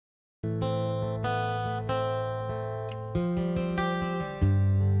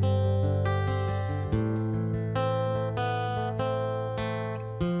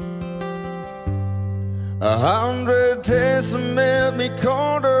100 days have made me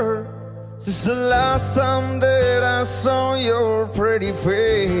colder since the last time that I saw your pretty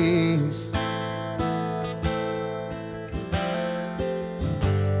face.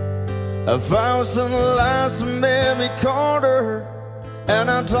 1,000 lies have made me colder,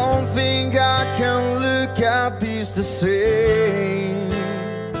 and I don't think I can look at these the same.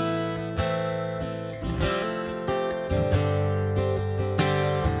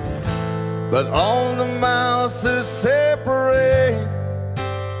 But all the miles that separate,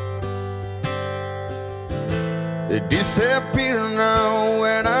 they disappear now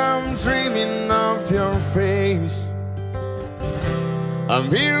when I'm dreaming of your face. I'm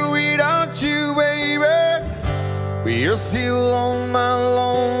here without you, baby, but you're still on my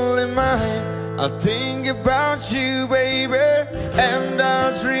lonely mind. I think about you, baby, and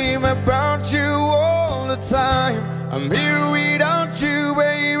I dream about you all the time. I'm here without you,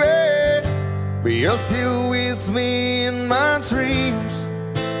 baby, but you're still with me in my dreams.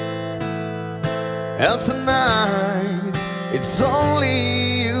 And tonight, it's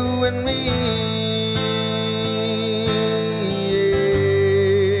only you and me.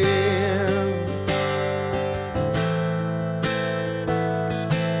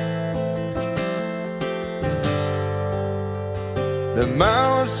 The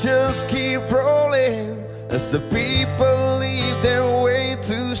miles just keep rolling as the people leave their way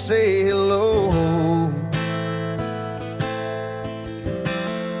to say hello.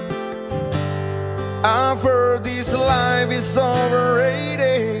 I've heard this life is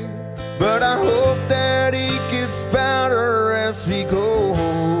overrated, but I hope that it gets better as we go.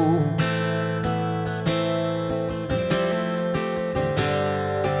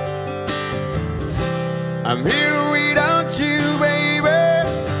 I'm here without you, baby,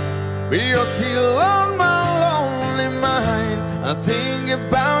 but you're still on my lonely mind. I think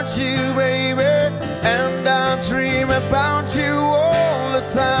about you, baby, and I dream about you all the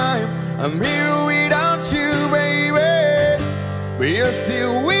time. I'm here without you, baby, but you're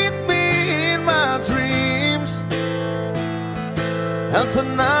still with me in my dreams. And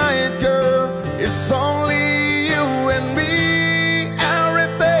tonight, girl, it's only you and me.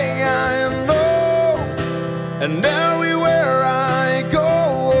 Everything I know, and everywhere I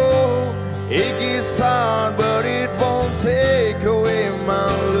go, it gets hard, but it won't take away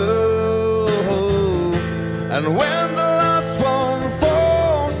my love. And when the last one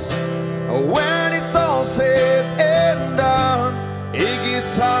falls, when it's all said and done, it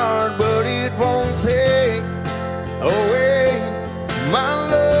gets hard, but it won't take away my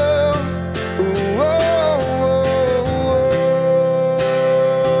love. Ooh, oh,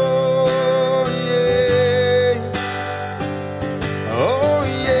 oh, yeah. Oh,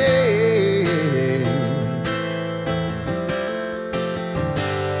 yeah.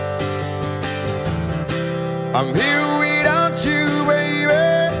 I'm here without you, baby,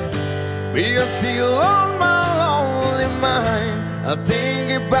 but you're still on my lonely mind. I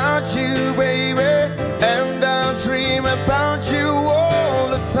think about you, baby, and I dream about you all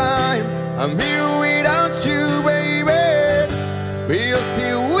the time. I'm here without you, baby, but you're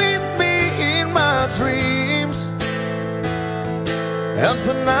still with me in my dreams. And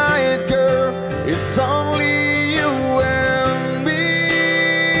tonight, girl, it's only you and me.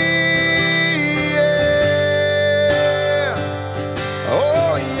 Yeah.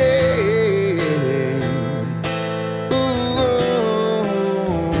 Oh, yeah. Ooh, oh,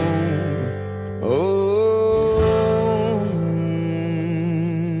 oh.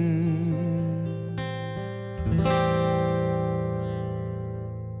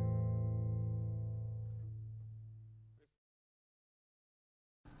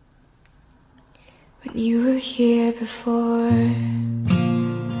 When you were here before,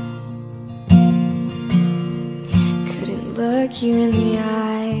 couldn't look you in the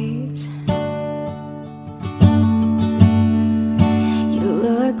eyes. You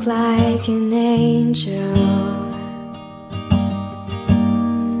look like an angel.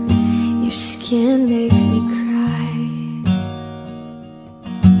 Your skin makes me cry.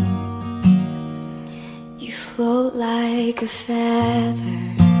 You float like a feather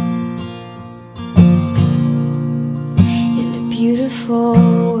beautiful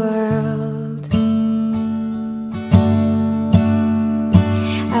world.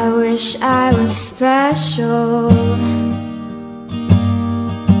 I wish I was special.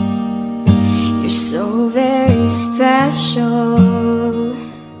 You're so very special,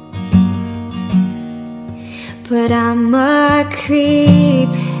 but I'm a creep.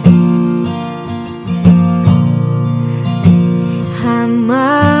 I'm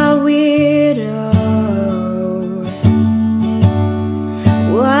a weirdo.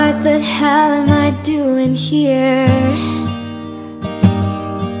 What the hell am I doing here?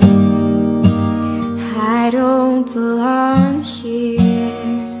 don't belong here.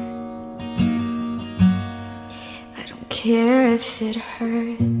 I don't care if it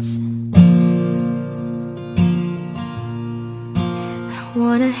hurts. I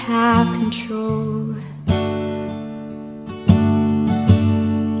wanna have control.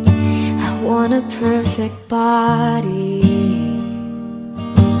 I want a perfect body.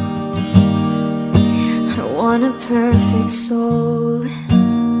 I want a perfect soul.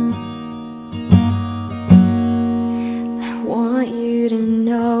 I want you to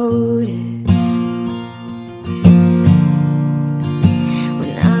notice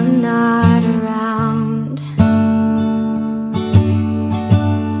when I'm not around.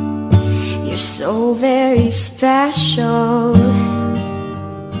 You're so very special.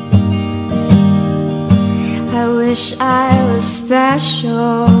 I wish I was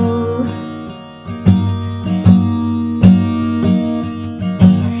special.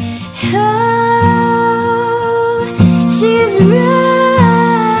 She's running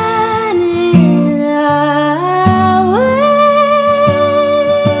away.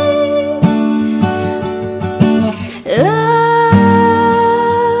 Oh,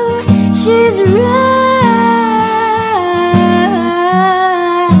 she's running.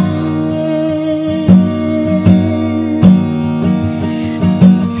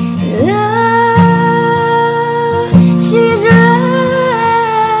 Oh, she's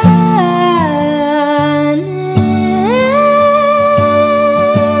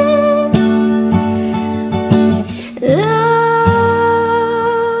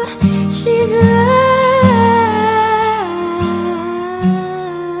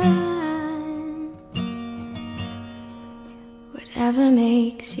whatever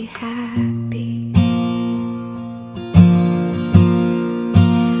makes you happy,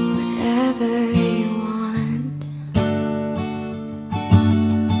 whatever you want.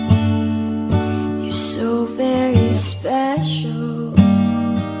 You're so very special.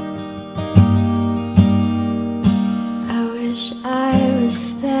 I wish I was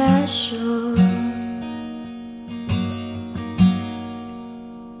special.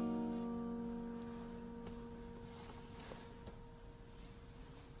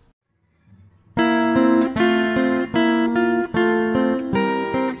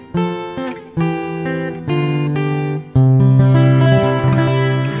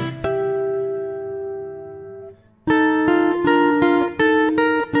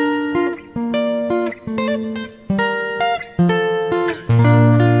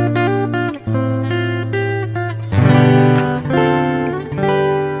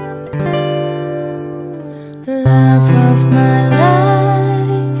 Love of my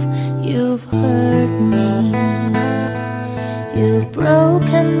life, you've hurt me. You've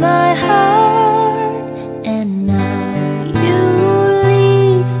broken my heart, and now you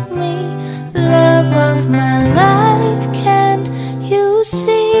leave me. Love of my life, can't you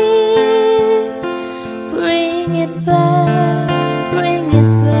see? Bring it back, bring it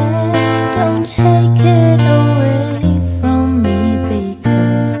back. Don't take it away from me,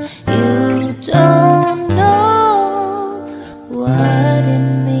 because you don't what it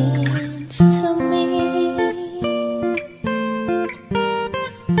means to me.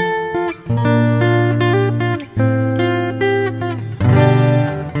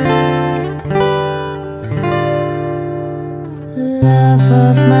 Love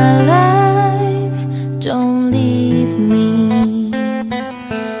of my life, don't leave me.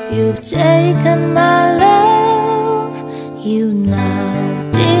 You've taken my love, you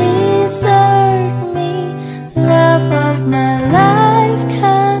now desert me. Love of my life,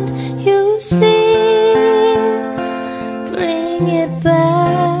 can't you see? Bring it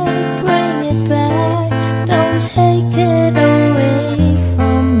back, bring it back. Don't take it away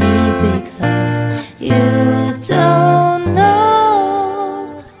from me, because you don't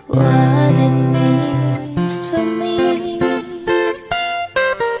know what it means to me.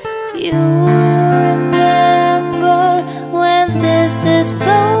 You will remember when this is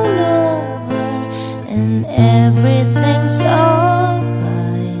blown over and everything's all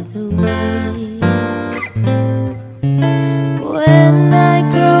by the way. When I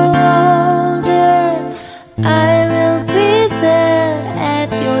grow older, I will be there at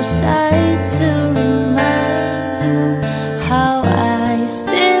your side to remind you how I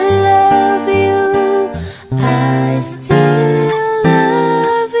still love you. I still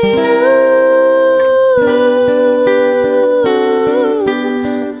love you.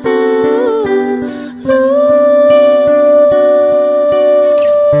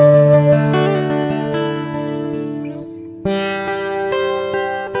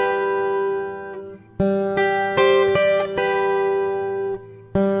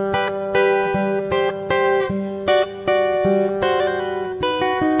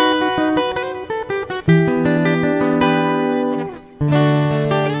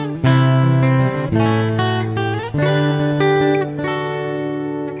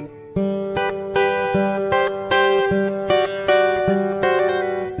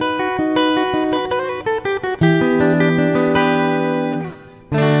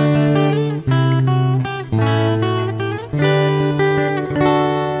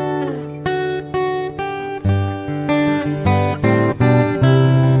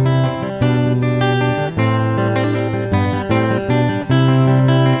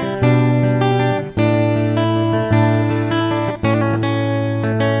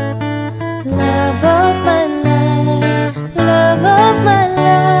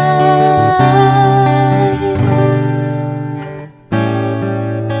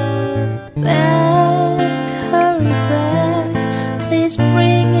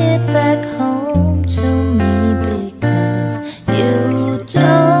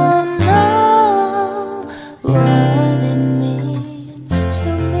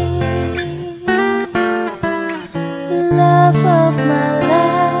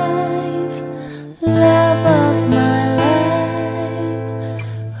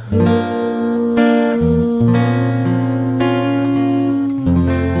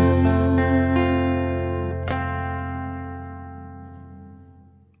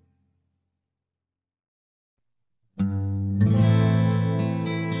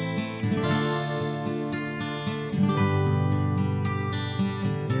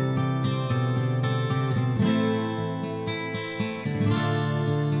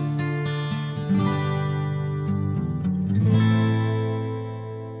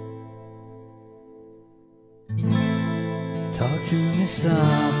 to me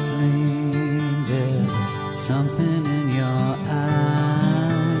softly, there's something in your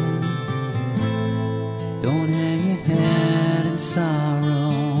eyes. Don't hang your head in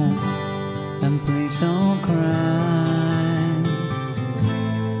sorrow, and please don't cry.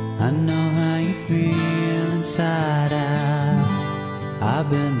 I know how you feel inside out, I've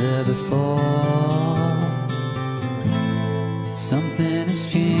been there before. Something is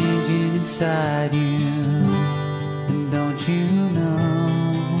changing inside you, and don't you know?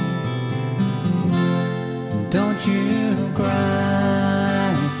 Don't you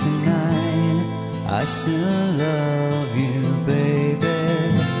cry tonight, I still love you, baby.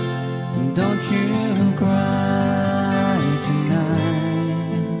 Don't you cry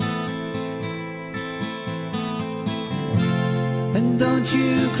tonight. And don't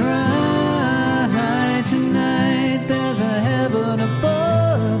you cry tonight, there's a heaven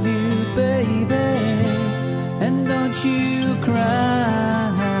above you, baby. And don't you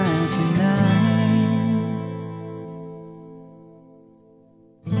cry tonight.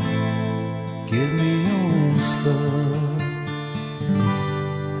 Give me a whisper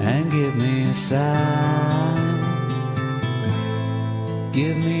and give me a sigh.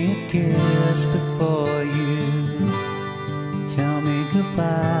 Give me a kiss before you tell me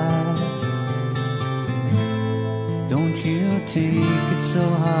goodbye. Don't you take it so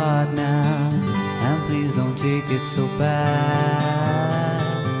hard now, and please don't take it so bad.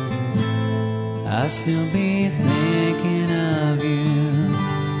 I'll still be thinking of you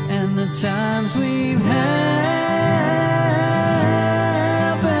and the times we've had,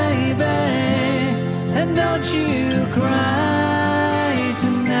 baby. And don't you cry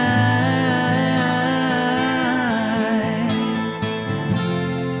tonight.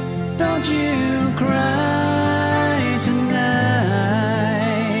 Don't you cry tonight.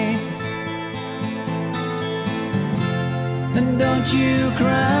 And don't you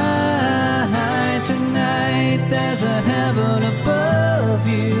cry tonight, there's a heaven above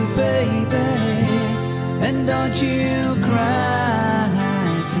you, baby. And don't you cry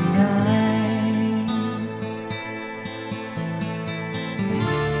tonight.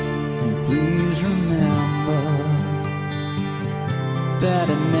 And please remember that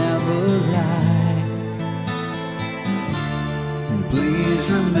I never lied. And please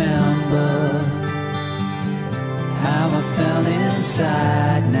remember how I felt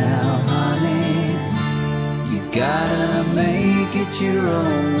inside now, honey. You've gotta make it your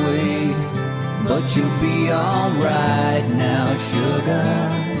own way, but you'll be alright now, sugar.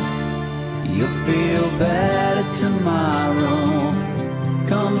 You'll feel better tomorrow,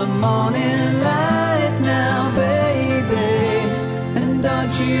 come the morning light now, baby. And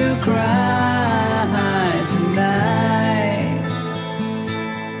don't you cry tonight.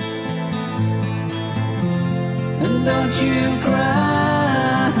 And don't you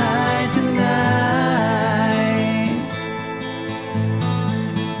cry tonight.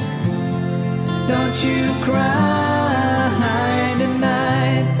 Don't you cry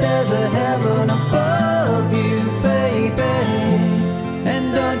tonight, there's a heaven above you, baby. And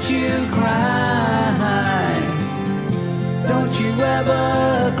don't you cry, don't you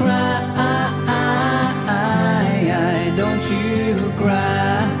ever cry. Don't you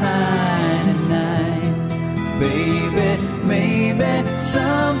cry tonight, baby. Maybe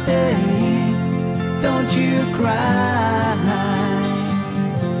someday, don't you cry.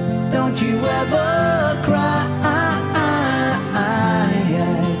 Don't you ever cry.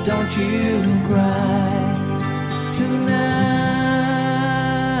 Don't you cry tonight.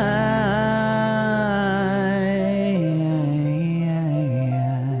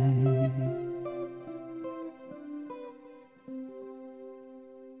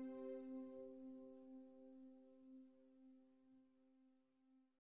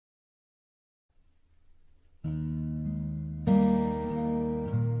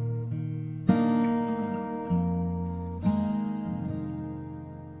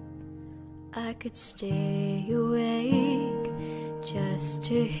 I could stay awake just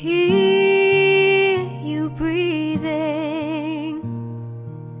to hear you breathing,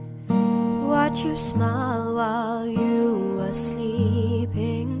 watch you smile while you are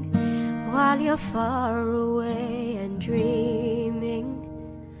sleeping, while you're far away and dreaming.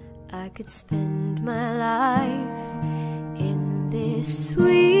 I could spend my life in this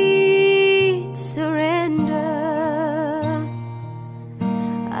sweet surrender.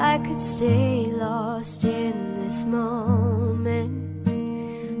 I could stay lost in this moment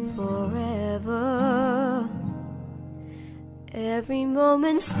forever. Every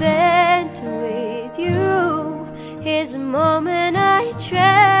moment spent with you is a moment I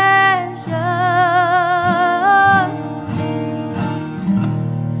treasure.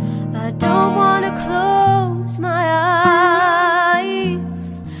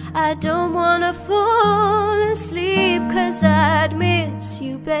 I don't wanna fall asleep, 'cause I'd miss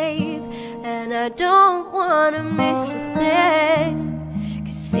you, babe. And I don't wanna miss a thing,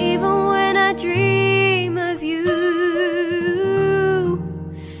 'cause even when I dream of you,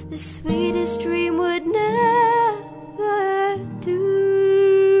 the sweetest dream would never do.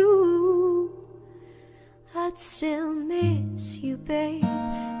 I'd still miss you, babe,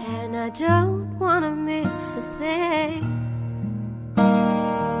 and I don't wanna miss a thing.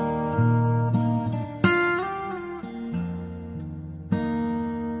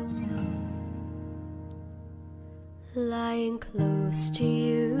 Lying close to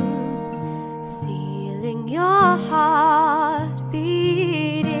you, feeling your heart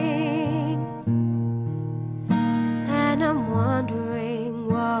beating, and I'm wondering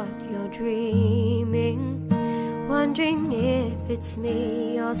what you're dreaming, wondering if it's me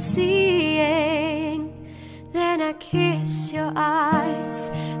you're seeing. Then I kiss your eyes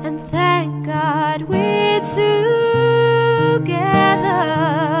and thank God we're together.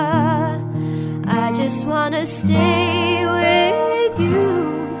 I just wanna stay with you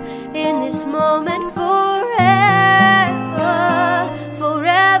in this moment forever,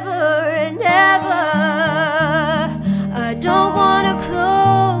 forever and ever. I don't wanna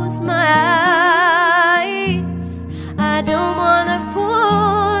close my eyes, I don't wanna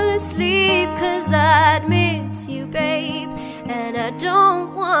fall asleep, 'cause I'd miss you, babe, and I don't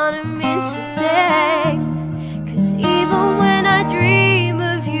wanna miss a thing, 'cause even when I dream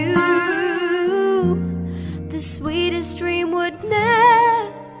of you, the sweetest dream would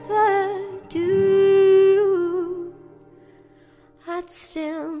never do. I'd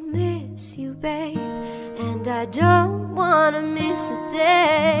still miss you, babe, and I don't wanna miss a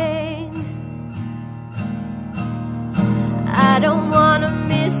thing. I don't wanna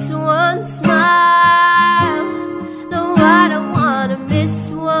miss one smile, no, I don't wanna miss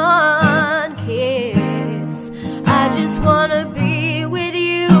one kiss. I just wanna be with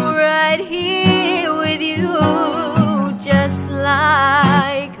you right here with you, just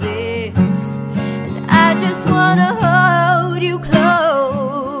like this. And I just wanna hold you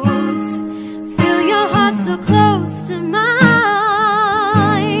close, feel your heart so close to mine,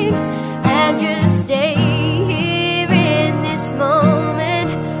 and just stay here in this moment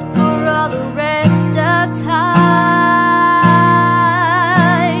for all the rest of time.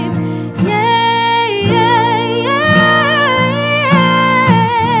 Yeah, yeah, yeah.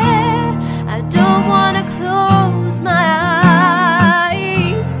 I don't wanna close my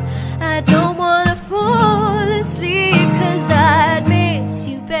eyes, I don't wanna fall asleep, 'cause I'd miss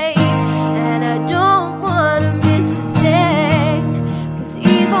you, babe, and I don't wanna miss a thing, 'cause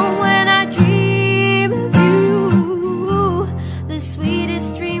even when I dream of you, the sweetest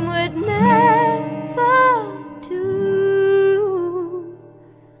dream would never do.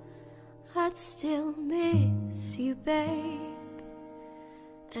 I'd still miss you, babe,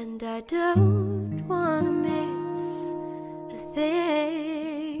 and I don't wanna miss a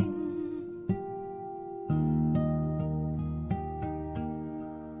thing.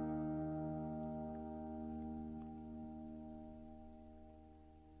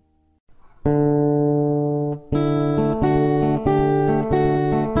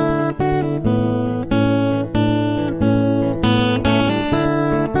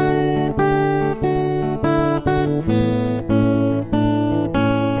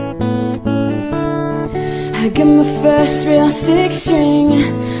 I got my first real six string,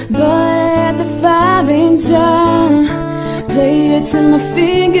 but I had the 5 down. Played it till my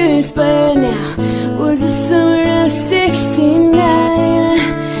fingers bled. Now was the summer of '69.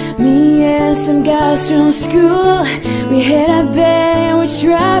 Me and some guys from school, we had a band, we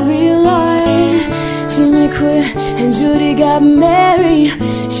tried real hard. Jimmy quit and Judy got married.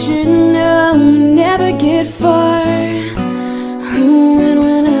 Should've known we'd never get far. And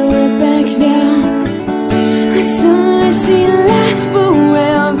when I look back now, the sun I see lasts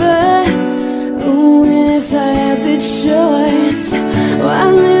forever. Oh, and if I had the choice, well, I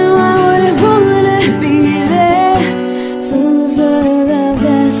knew I would've wanted to be there. Those are the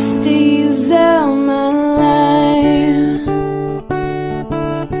best days of my life.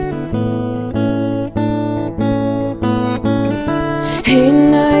 Hey,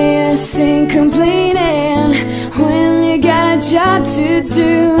 no, yes, ain't complaining when you got a job to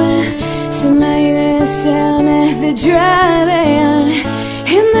do. Somebody that sound at the drive-in,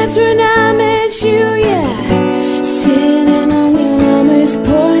 and that's when I met you, yeah. Sitting on your mama's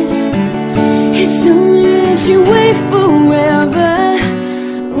porch, it's only that you wait forever.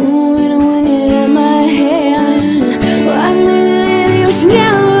 Oh, and when you're in my hand, well, I knew that it was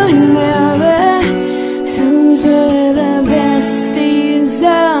now or never. Those were the best days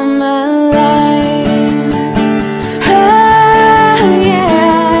of my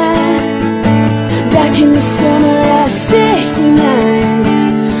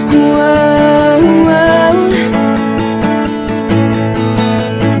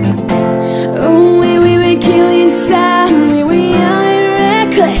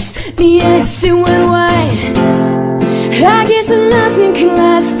can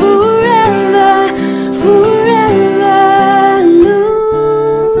last forever, forever. No.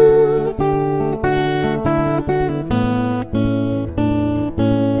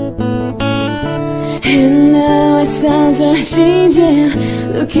 And now it sounds are changing.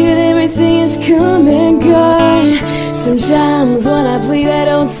 Look at everything that's come and gone. Sometimes when I play that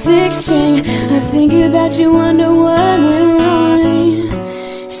old six string, I think about you, wonder what went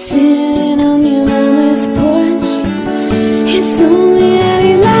wrong. Sitting on your mama's porch, it's only that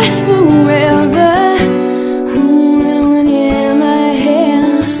it lasts forever. Oh, and when you're in my hair,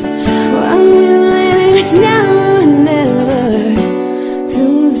 well, I'm willing, it's now or never.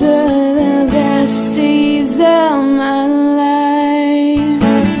 Those are the best days of my life.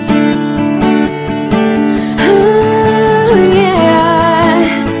 Oh yeah,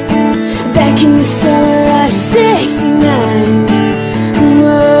 back in the summer of '69.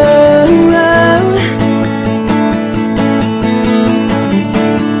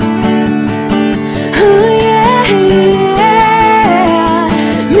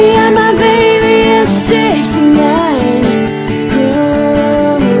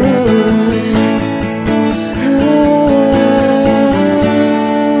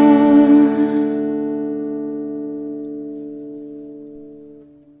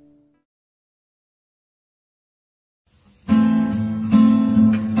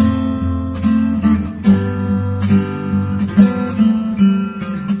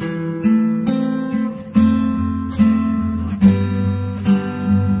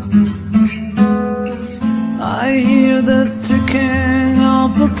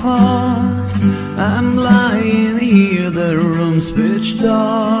 I'm lying here, the room's pitch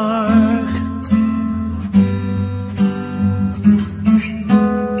dark.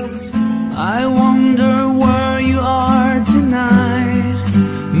 I wonder where you are tonight.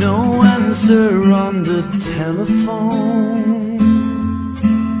 No answer on the telephone,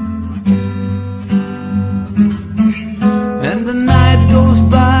 and the night goes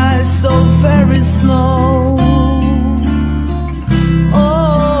by so very slow.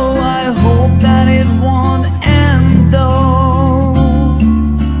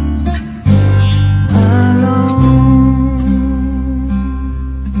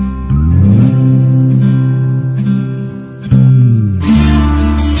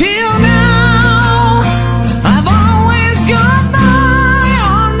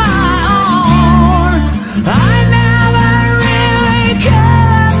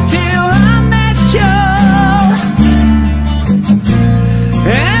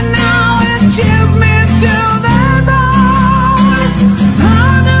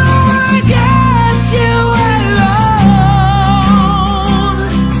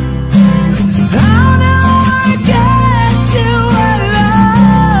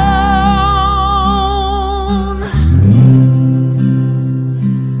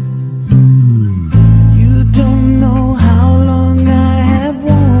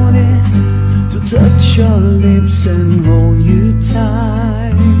 Your lips and hold you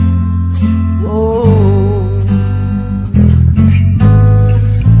tight. Oh,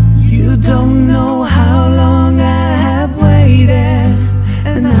 you don't know how long I have waited,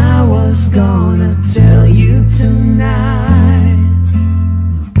 and I was gonna tell you tonight,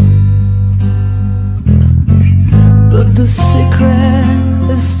 but the secret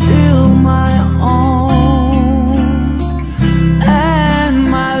is still my own, and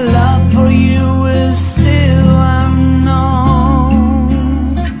my love for you is still unknown.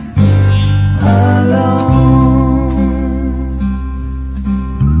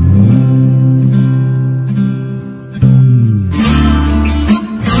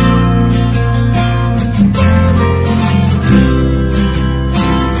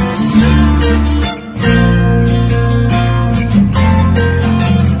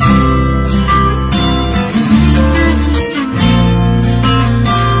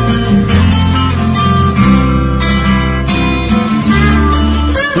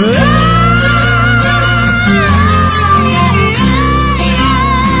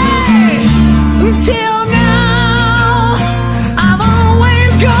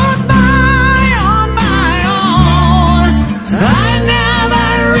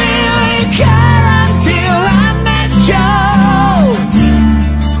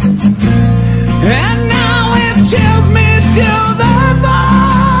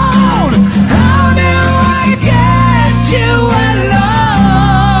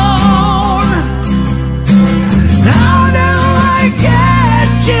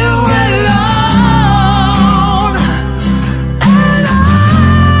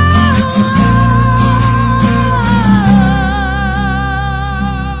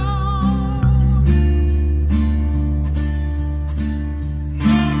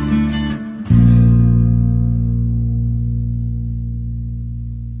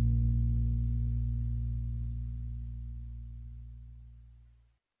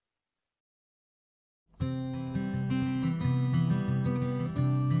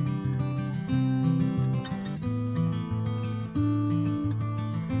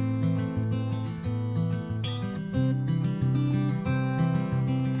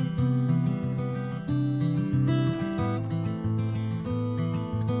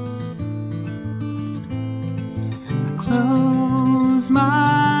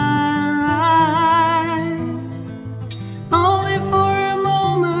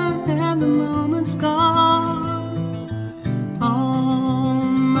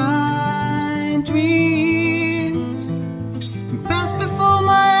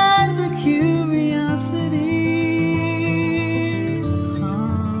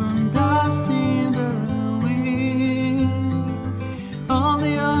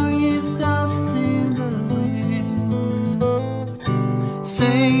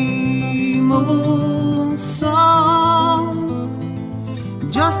 same old song,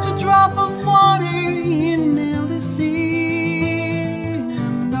 just a drop of water in the sea,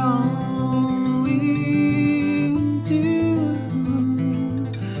 and all we do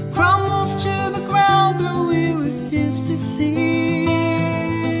crumbles to the ground that we refuse to see.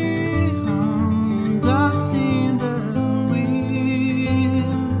 Dust in the wind,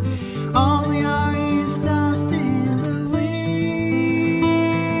 all we are is dust in the wind.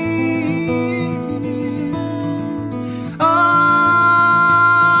 Oh.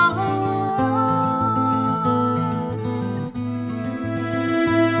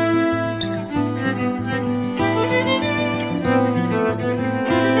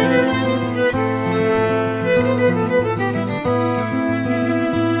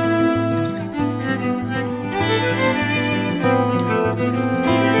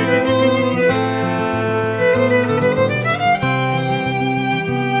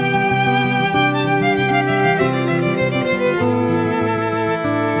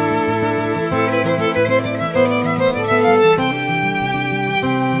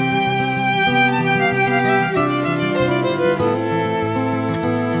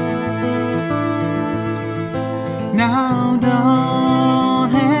 Now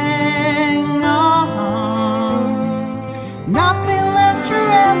don't hang on, nothing lasts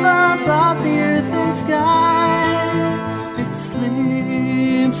forever but the earth and sky. It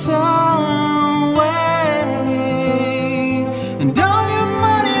slips away, and all your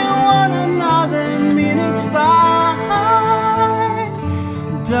money one another minute by.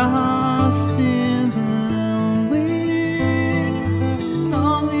 Dust in the wind,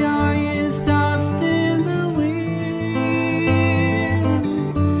 all we are is dust in the wind.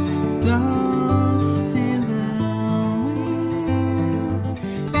 Dust in the wind,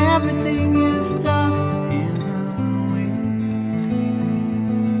 everything is dust in the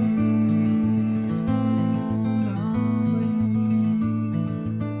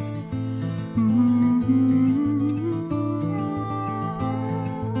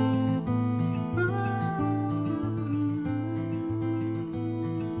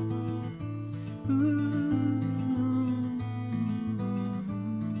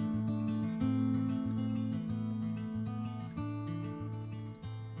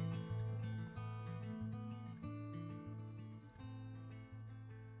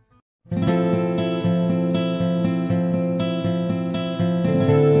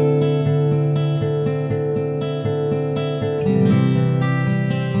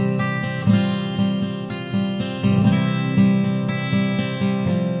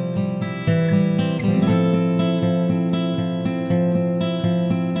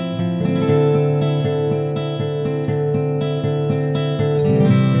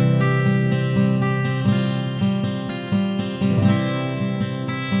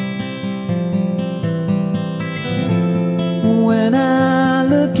When I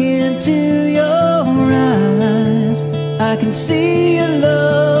look into your eyes, I can see your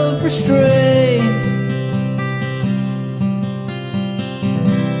love restrained.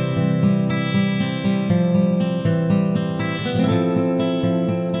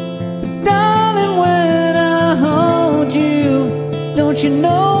 But darling, when I hold you, don't you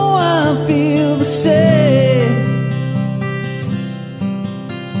know I feel the same?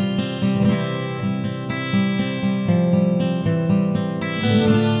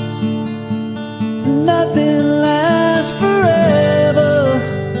 Nothing lasts forever,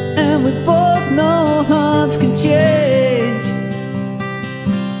 and we both know hearts can change.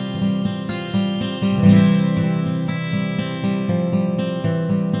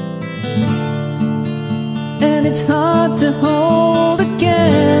 And it's hard to hold a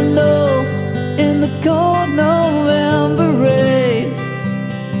candle in the cold November rain.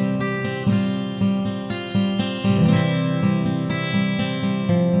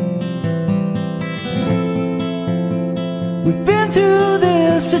 We've been through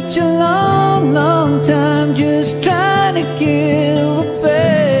this such a long, long time, just trying to kill the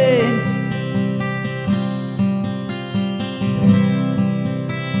pain.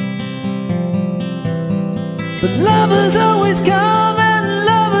 But lovers always come and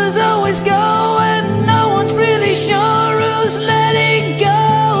lovers always go, and no one's really sure who's letting go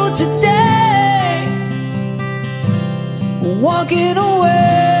today. Walking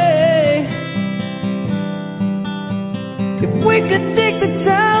away. If we could take the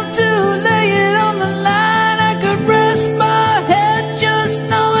time to lay it on the line, I could rest my head just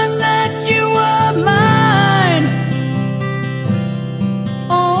knowing that you were mine.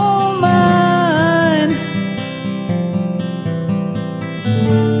 Oh, mine.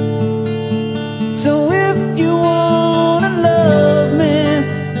 So if you wanna love me,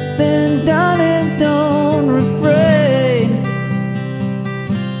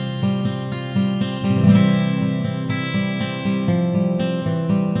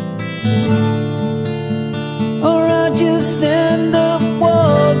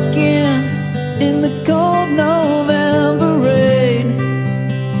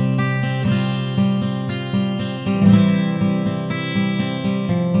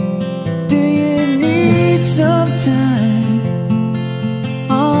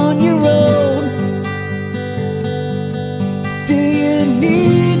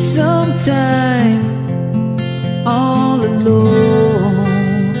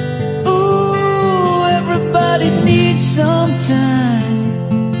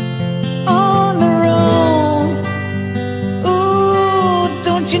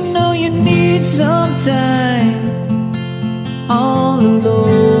 need some time all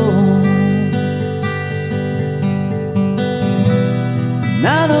alone. And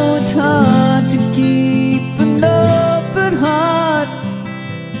I know it's hard to keep an open heart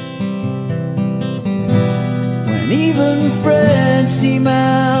when even friends seem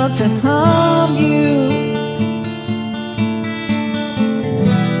out to harm you.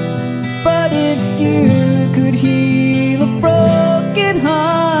 But if you could heal a broken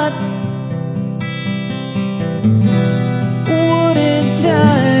heart, wouldn't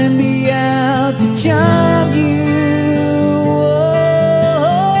time be out to charm you?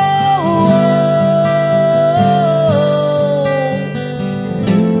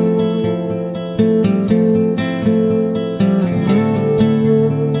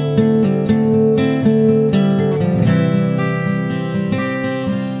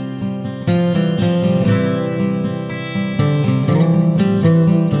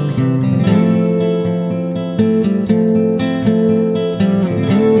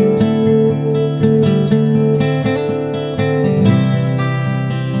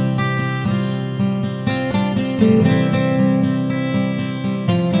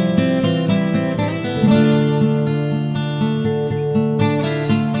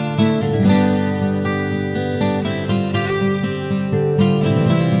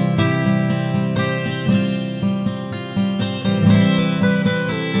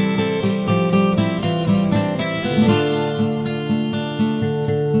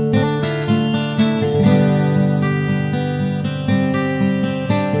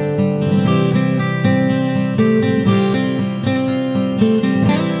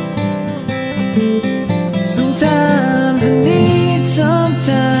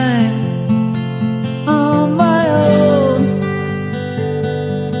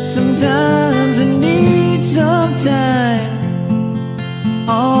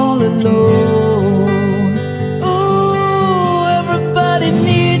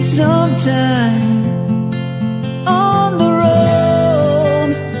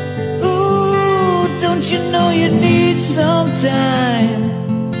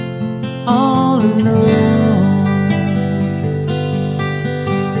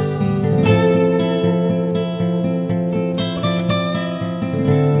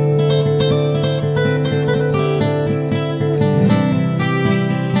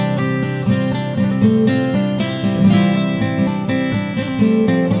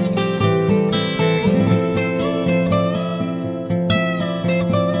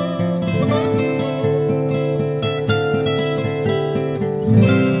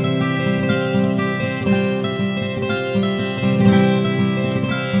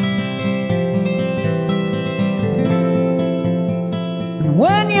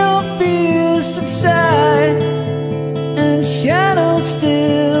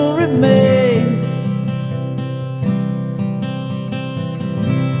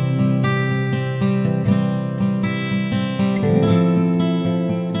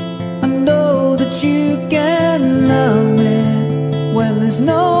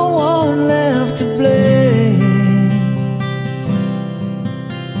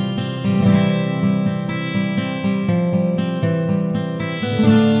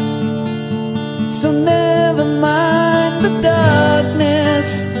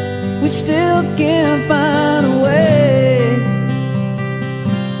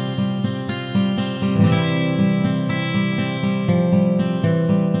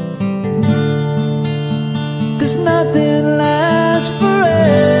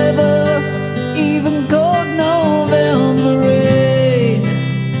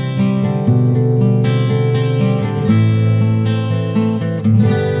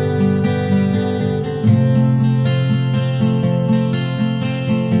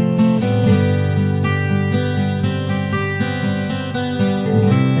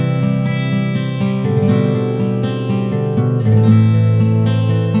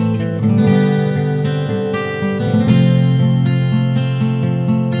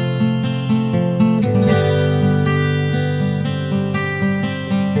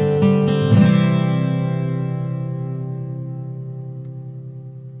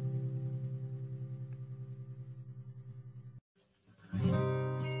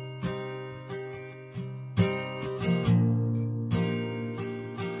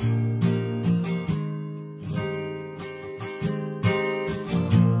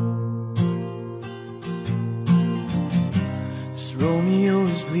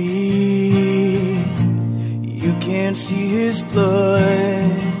 Romeo's bleed, you can't see his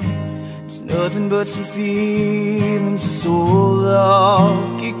blood. It's nothing but some feelings the soul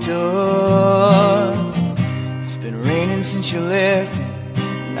all kicked up. It's been raining since you left,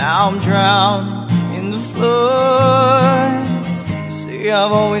 now I'm drowned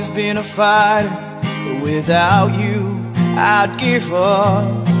been a fighter, but without you I'd give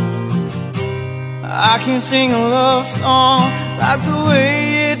up. I can't sing a love song like the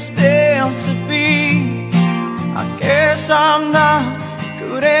way it's meant to be. I guess I'm not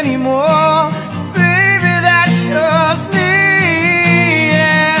good anymore, baby, that's just me.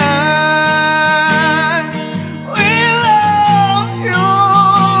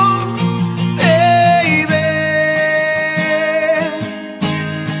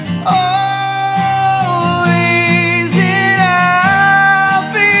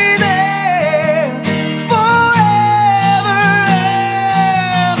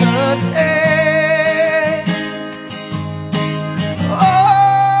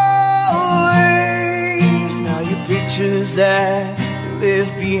 That live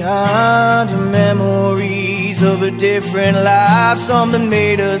behind the memories of a different life. Some that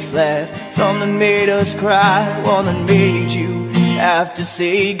made us laugh, some that made us cry, one that made you have to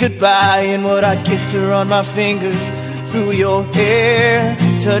say goodbye. And what I'd give to run my fingers through your hair,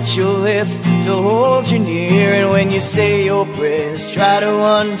 touch your lips to hold you near. And when you say your prayers, try to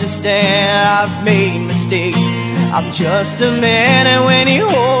understand I've made mistakes, I'm just a man. And when he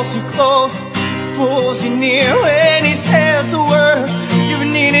holds you close, pulls you near, when he says the words you've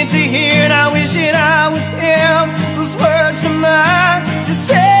been needing to hear, and I wish that I was him. Those words are mine to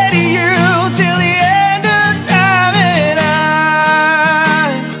say to you till the end of time. And I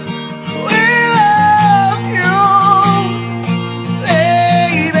will love you,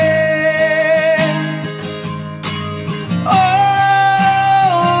 baby,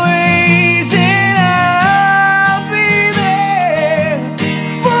 always, and I'll be there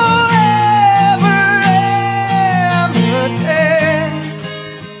forever.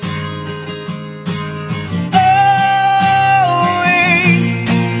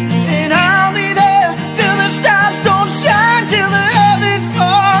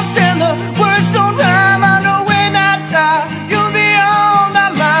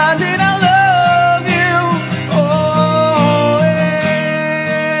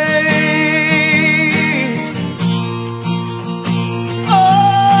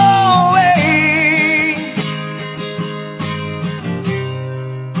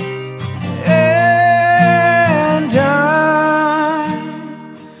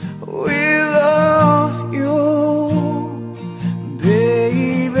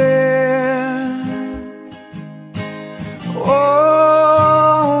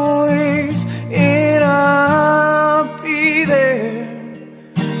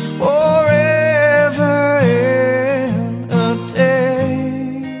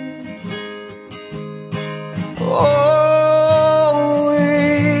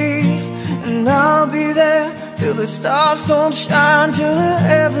 The stars don't shine till the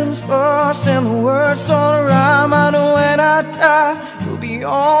heavens burst, and the words don't rhyme. I know when I die you'll be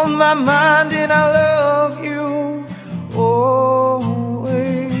on my mind, and I love you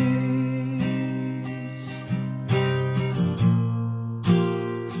always,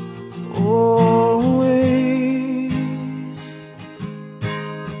 always.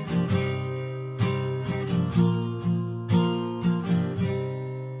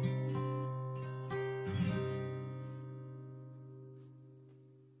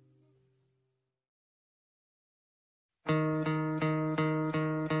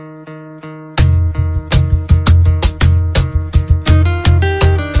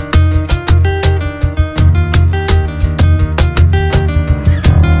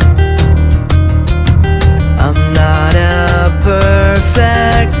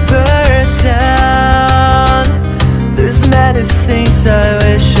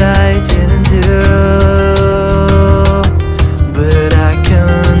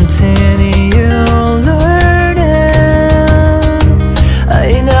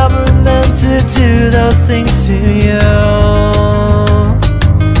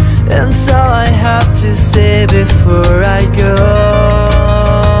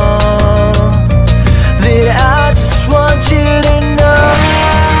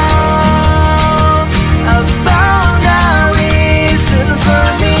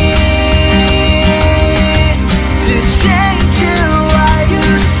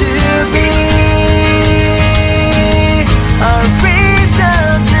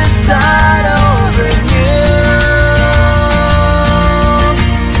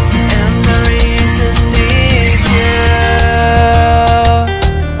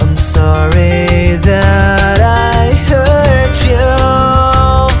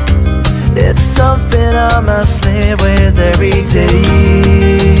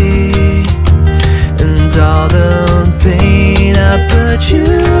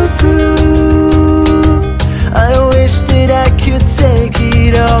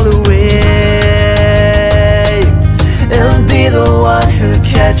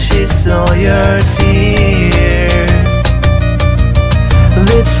 erase all your tears.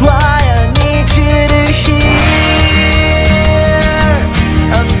 That's why I need you to hear.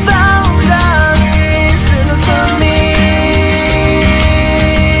 I found a reason for me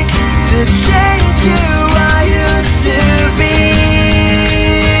to change who I used to be.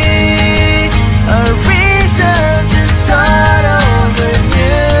 A reason to start over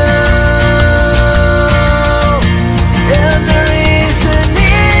new. And the reason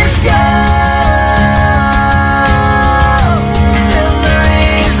is you. And the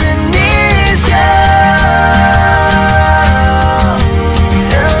reason is you.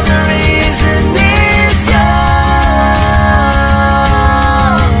 And the reason is you.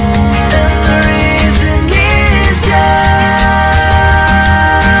 And the reason is you.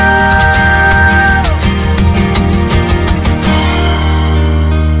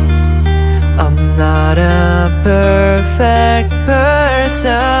 I'm not a perfect person.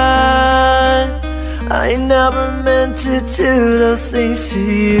 I never meant to do those things to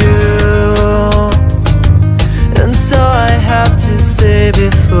you. And so I have to say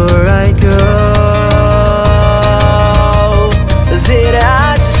before I go that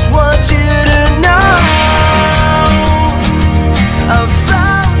I just want you to know I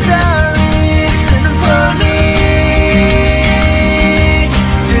found a reason for me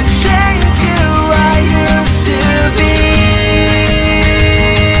to change who I used to be.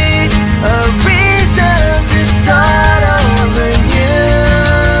 A reason to start over new.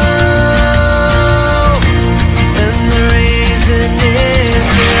 And the reason is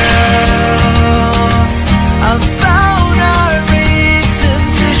you. I found a reason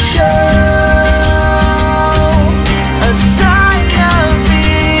to show a side of me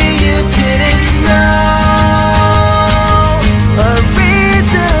you didn't know. A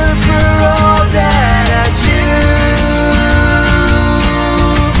reason for all that I do.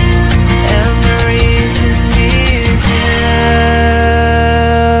 And the reason is you.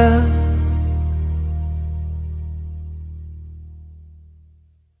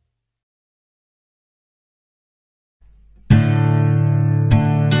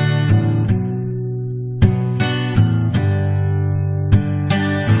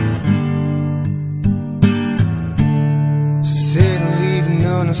 Sitting leaving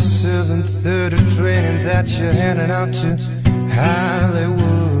on a 7:30 train and that you're heading out to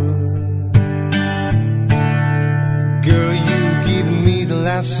Hollywood. Girl, you've given me the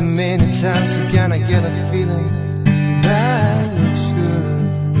last so many times again. I get a feeling that looks good.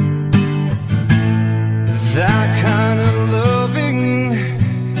 That kind of loving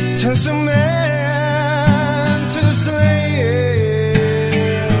turns a man to a slave.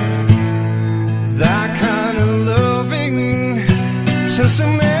 That kind of loving turns a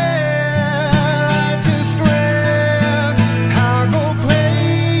man to scream. I go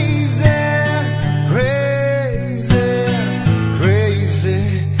crazy, crazy, crazy.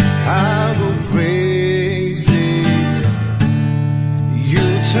 I go crazy. You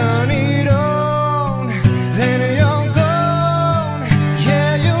turn it on, then you're gone.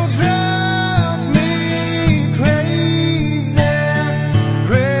 Yeah, you drive me crazy,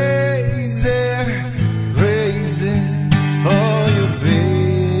 crazy, crazy. Oh, you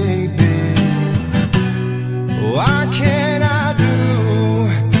baby. What can I do,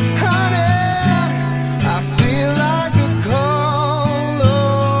 honey? I feel like a cold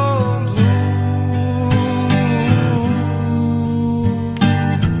blue.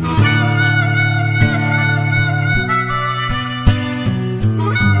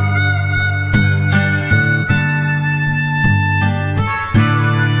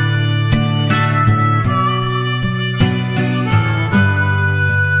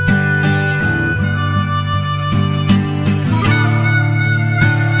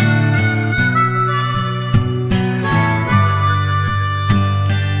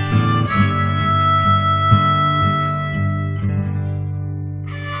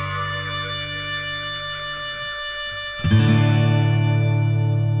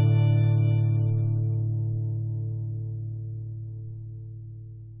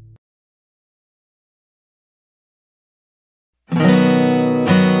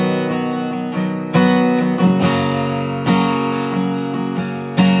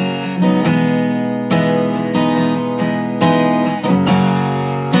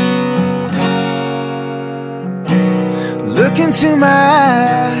 Look into my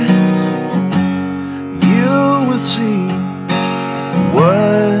eyes, you will see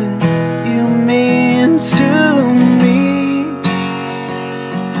what you mean to me.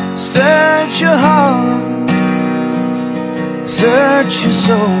 Search your heart, search your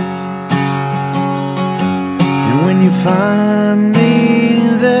soul, and when you find me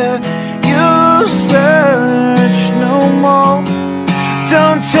there,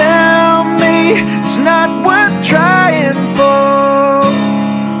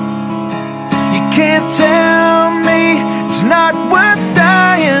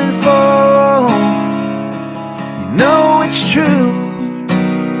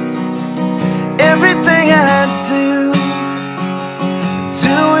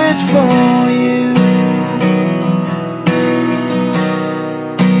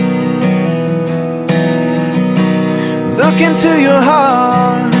 into your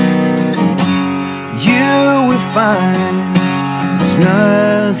heart, you will find there's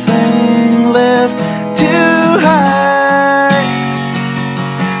nothing left to hide.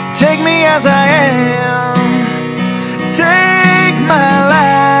 Take me as I am, take my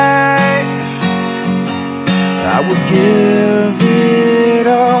life. I would give it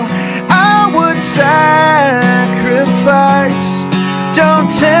all, I would sacrifice. Don't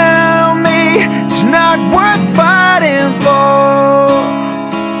tell me it's not worth fighting for.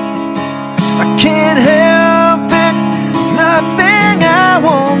 I can't help it, there's nothing I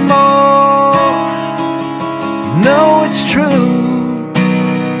want more. You know it's true,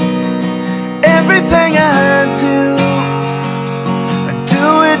 everything I do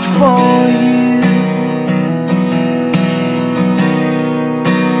it for you.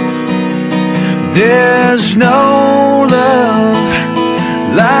 There's no love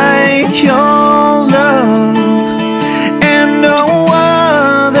like your love, and no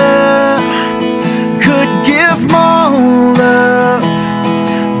other could give more love.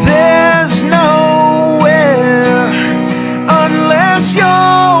 There's nowhere unless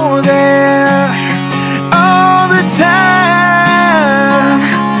you're there all the time,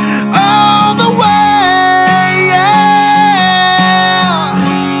 all the way, yeah.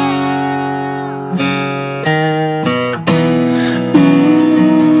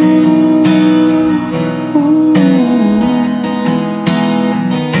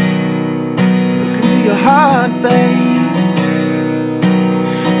 Look into your heart, babe.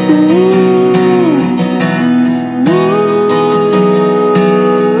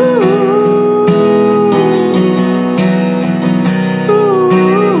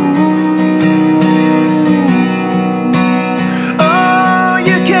 Oh,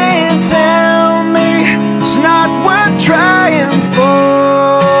 you can't tell me it's not worth trying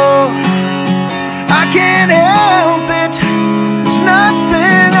for. I can't help it, it's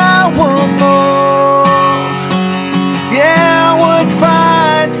nothing I want more. Yeah, I would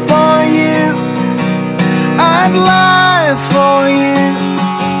fight for you, I'd lie for you,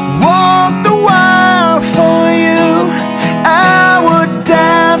 walk the world for you, I would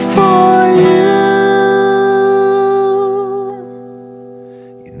die for you.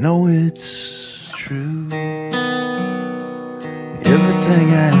 You know it's true, everything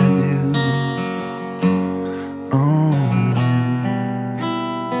I do, oh,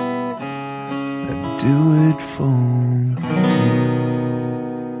 I do it for you.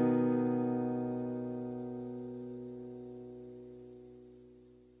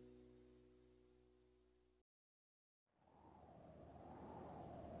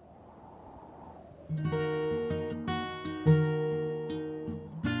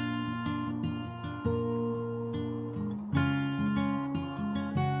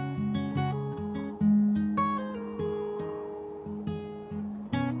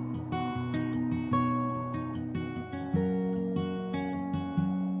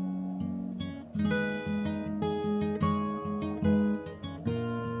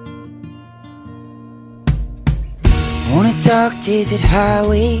 On a dark desert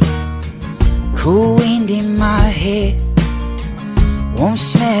highway, cool wind in my hair, warm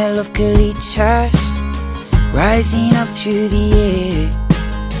smell of colitas rising up through the air.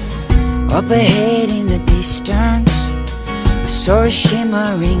 Up ahead in the distance, I saw a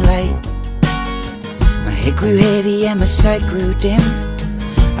shimmering light. My head grew heavy and my sight grew dim,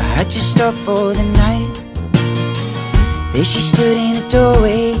 I had to stop for the night. There she stood in the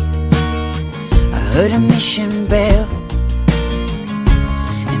doorway, I heard a mission bell,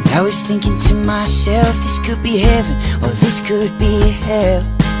 and I was thinking to myself, this could be heaven or this could be hell.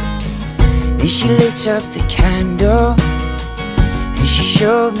 Then she lit up the candle and she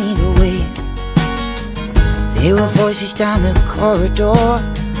showed me the way. There were voices down the corridor,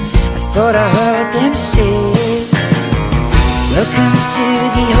 I thought I heard them say, welcome to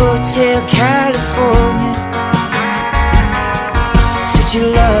the Hotel California. Such a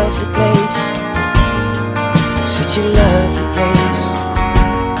lovely place, such a lovely place.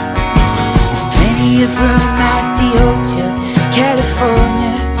 There's plenty of room at the Hotel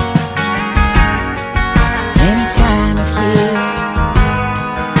California, any time of year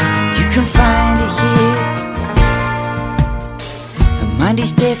you can find it here. Her mind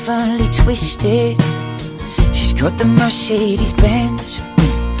is definitely twisted, she's got the Mercedes Benz,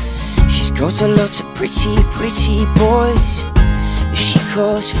 she's got a lot of pretty, pretty boys that she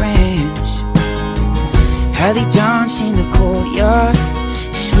calls friends. How they dance in the courtyard,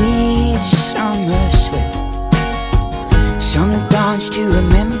 sweet summer sweat. Some dance to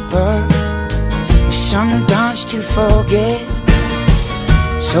remember, some dance to forget.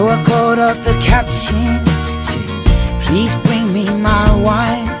 So I called up the captain, said, please bring me my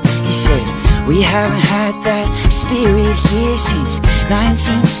wine. He said, we haven't had that spirit here since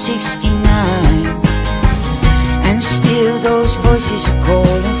 1969. And still those voices are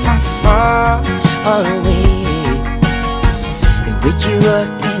calling from far away. They wake you up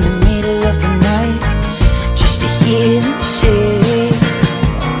in the middle of the night just to hear them say,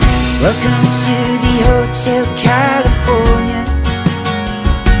 welcome to the Hotel California.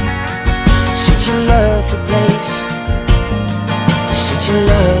 Such a lovely place, such a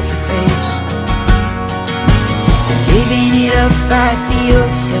lovely face. They're living it up at the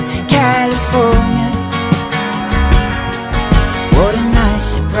Hotel California. What a nice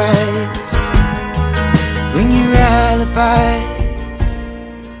surprise, bring your alibis.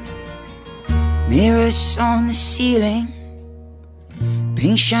 Mirrors on the ceiling,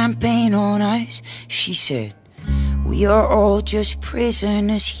 pink champagne on ice. She said, we are all just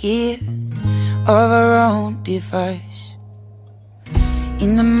prisoners here of our own device.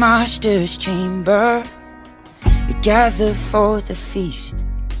 In the master's chamber, they gather for the feast.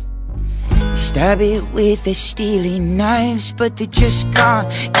 They stab it with their steely knives, but they just can't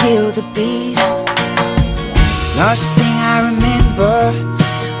kill the beast. Last thing I remember,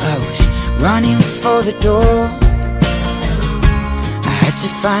 I was running for the door. I had to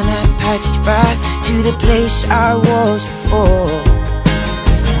find that passage back to the place I was before.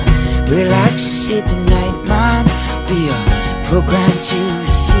 Relax, sit the night, man, we are programmed to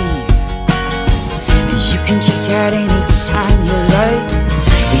receive. And you can check out anytime you like,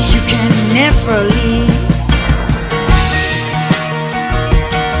 but you can never leave.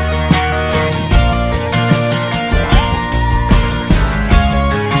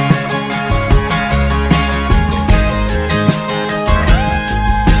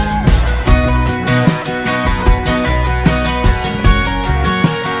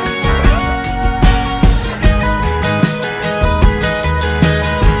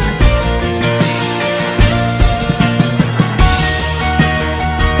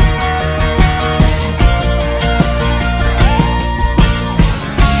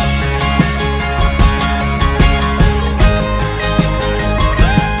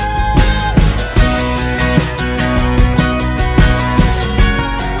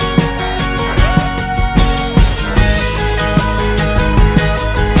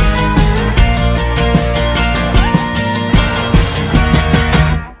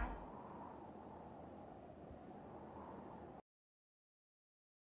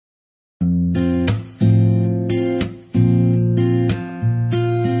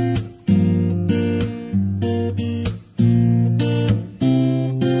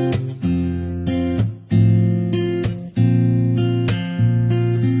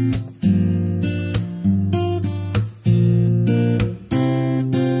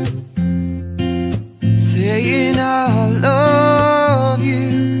 Saying I love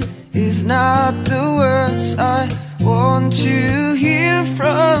you is not the words I want to hear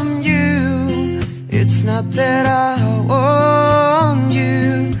from you. It's not that I want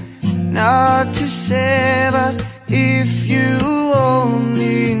you not to say, but if you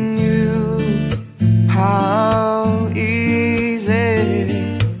only knew how easy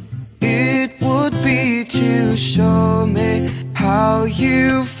it would be to show me how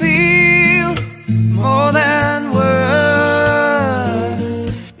you feel. More than words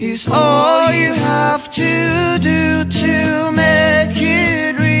is all you have to do to make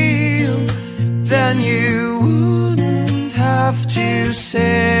it real. Then you wouldn't have to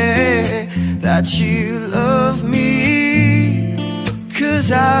say that you love me,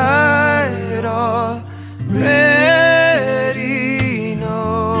 'cause I'd already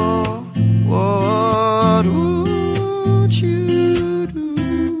know. What would you do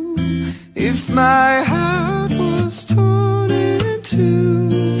if my heart was torn in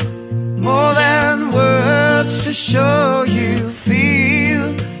two? More than words to show you feel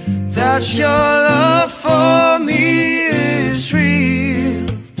that your love for me is real.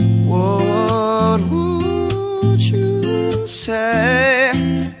 What would you say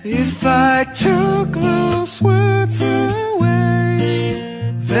if I took those words away?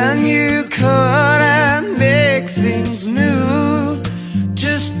 Then you couldn't make things new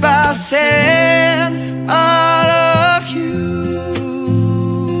just by saying I love you.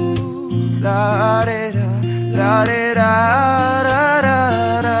 La da da, la da da, da da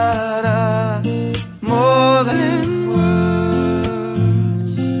da da. More than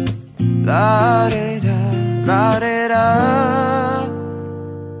words. La da da, la da da.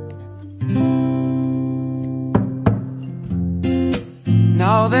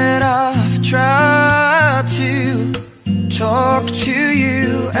 Now that I've tried to talk to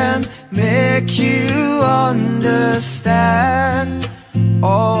you and make you understand.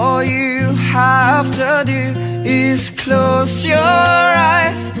 All you have to do is close your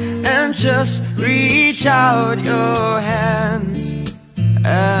eyes and just reach out your hand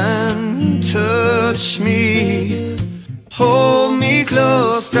and touch me. Hold me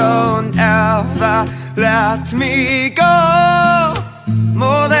close, don't ever let me go.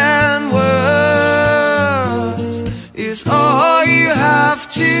 More than words is all you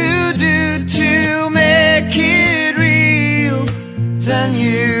have to do to make it real. Then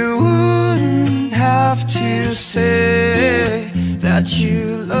you wouldn't have to say that you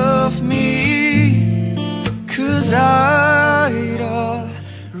love me, 'cause I'd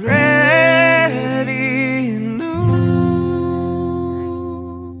already know.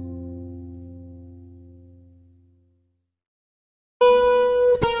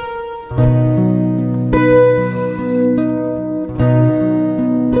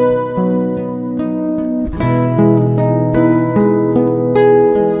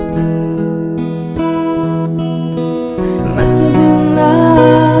 Must have been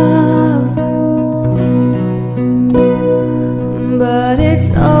love, but it's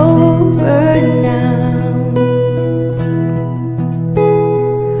over now.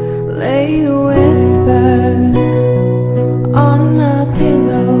 Lay a whisper on my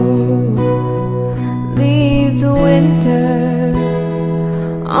pillow, leave the winter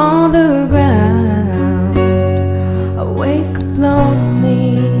on the ground. I wake up lonely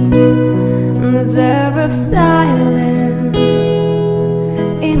in the air of silence,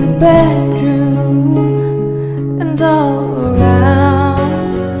 in the bedroom and all around.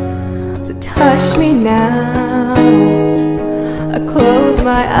 So touch me now. I close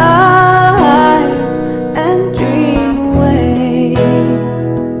my eyes and dream away.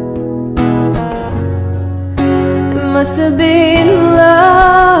 It must have been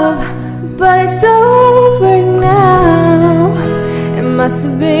love, but it's over now. It must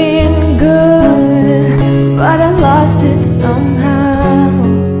have been good, but I lost it somehow.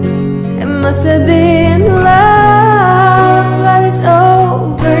 It must have been love, but it's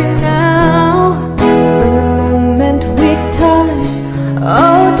over now. From the moment we touched,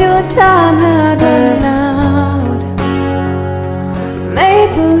 oh, till the time had run out.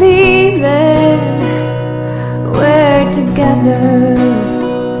 Make believe it, we're together,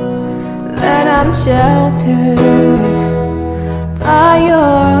 that I'm sheltered by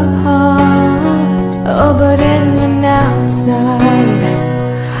your heart. Oh, but in and outside,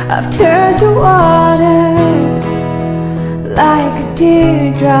 I've turned to water, like a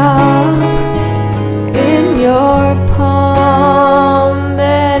teardrop in your palm.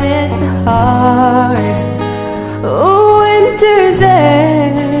 And it's hard, oh, winter's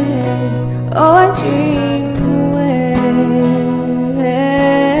end, oh, I dream away.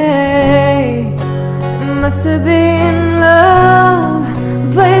 Must have been love,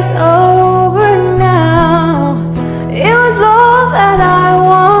 but it's over now. It was all that I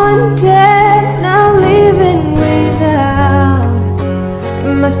wanted, now living without.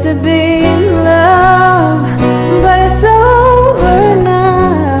 It must have been love, but it's over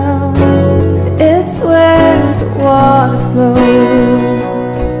now. It's where the water flows,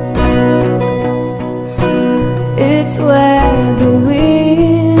 it's where the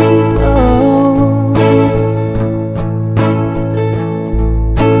wind blows.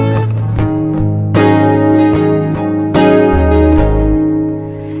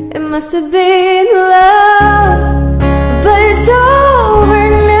 It must have been love, but it's over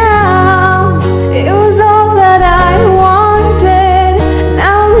now. It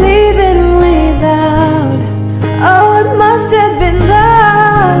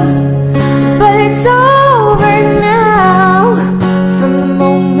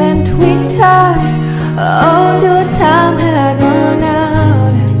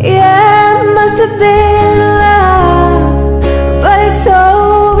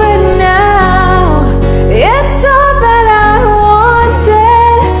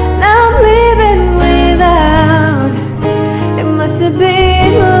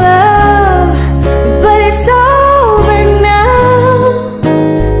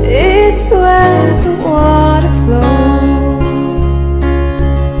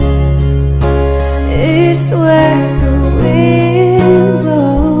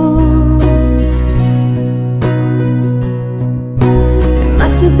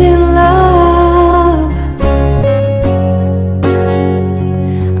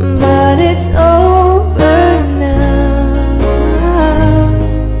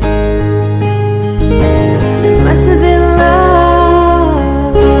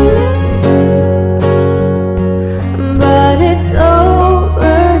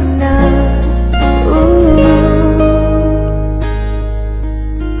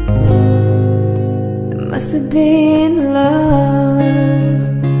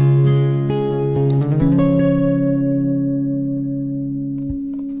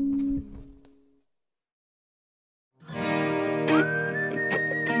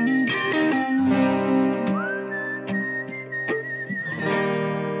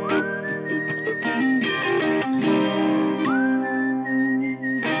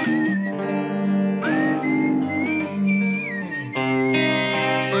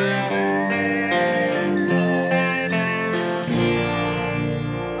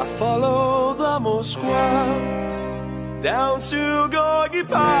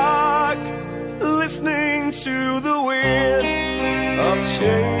listening to the wind of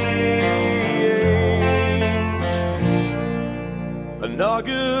change. An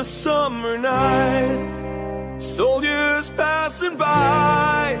August summer night, soldiers passing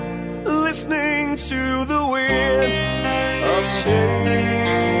by, listening to the wind of change.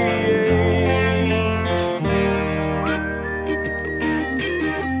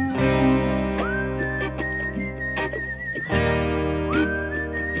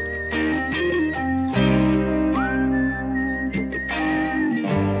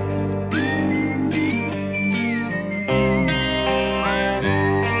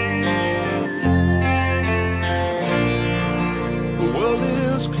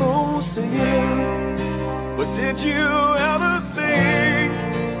 But did you ever think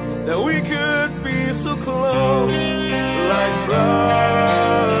that we could be so close, like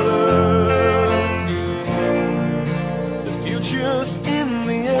brothers? The future's in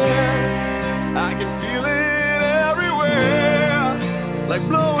the air, I can feel it everywhere, like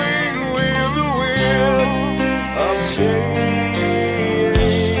blowing with the wind of change.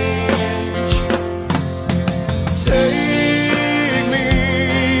 Take me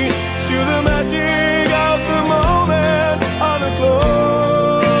to the magic of the moment on a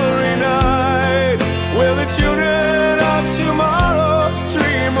glory night, where the children of tomorrow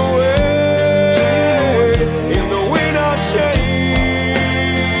dream away in the wind of change.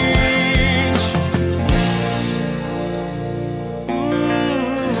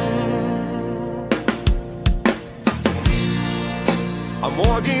 I'm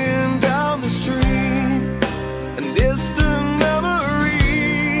walking down the street, and distant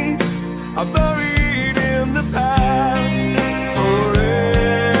memories are buried in the past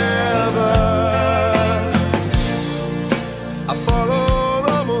forever. I follow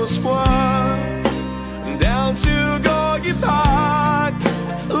the Moskva down to Gorky Park,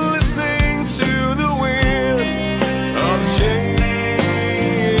 listening to the wind of change.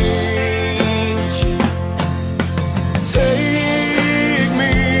 Take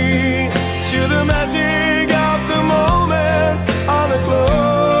me to the magic of the moment on a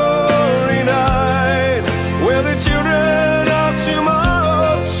glory night, where the children of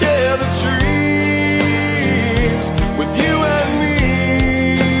tomorrow share the dreams with you and me.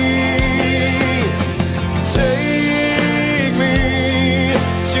 Take me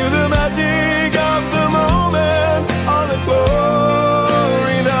to the magic of the moment on a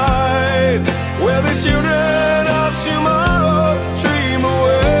glory night, where the children of tomorrow dream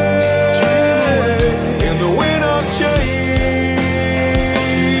away in the wind of change.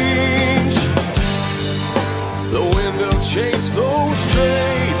 The wind of change blows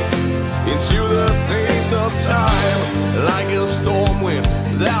straight into the face of time, like a storm wind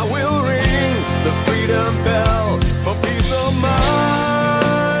that will ring the freedom bell for peace of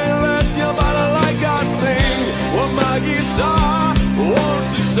mind. Let your body like I sing what my guitar wants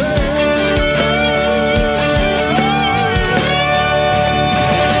to say.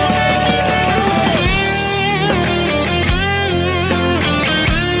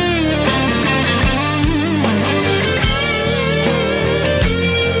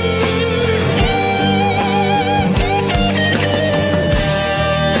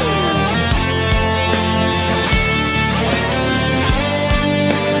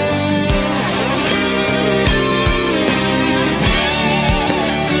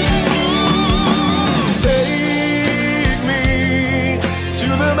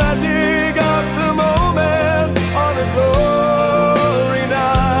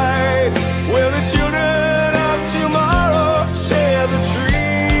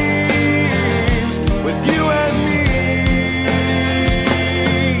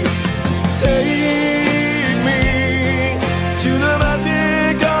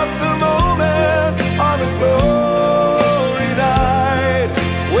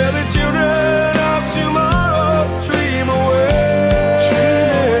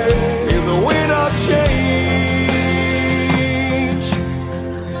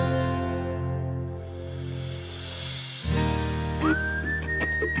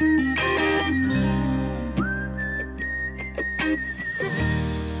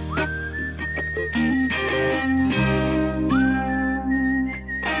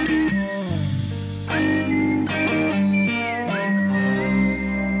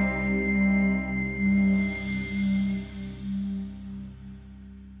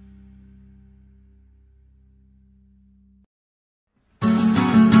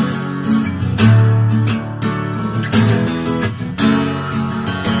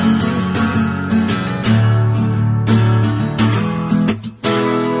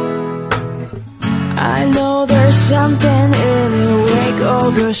 I know there's something in the wake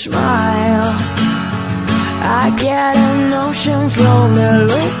of your smile I get a notion from the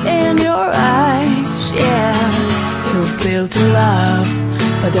look in your eyes. Yeah, you've built a love,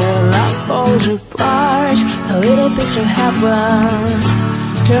 but the love falls apart. A little piece of heaven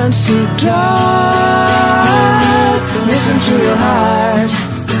turns to dark. Listen to your heart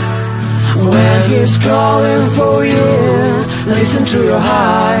when he's calling for you. Listen to your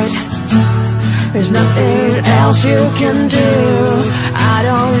heart. There's nothing else you can do. I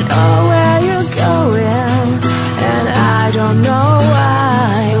don't know where you're going, and I don't know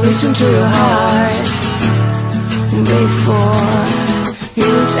why. Listen to your heart before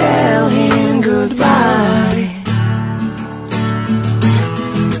you tell him goodbye.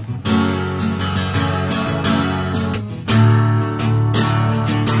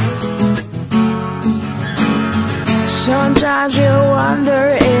 Sometimes you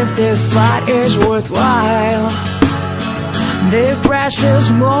wonder if the fight is worthwhile. The precious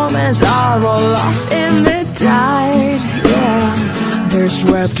moments are all lost in the tide. Yeah, they're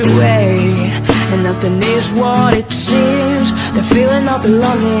swept away, and nothing is what it seems. The feeling of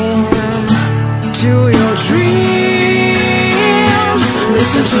belonging to your dreams.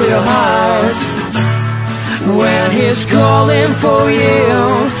 Listen to your heart when he's calling for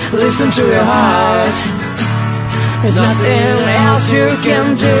you. Listen to your heart. There's nothing else you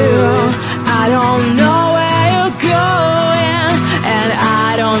can do. I don't know where you're going, and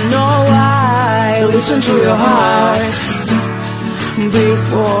I don't know why. Listen to your heart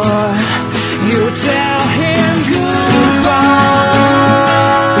before you tell him goodbye.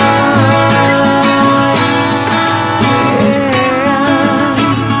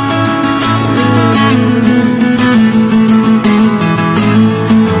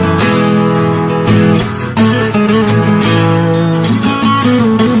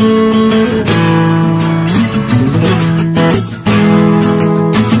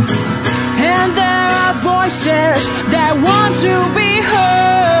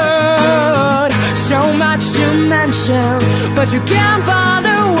 But you can't find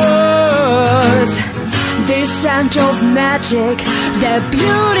the words. This scent of magic, that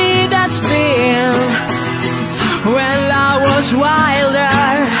beauty that's been when love was wilder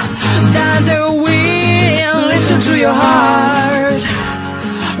than the wind. Listen to your heart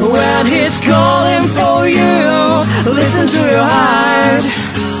when he's calling for you. Listen to your heart.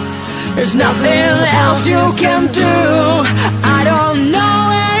 There's nothing else you can do. I don't know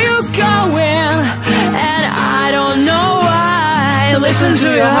where you're going, and I don't know why. Listen to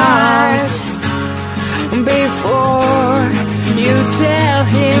your heart before you tell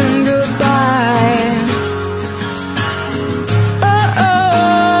him goodbye. Oh,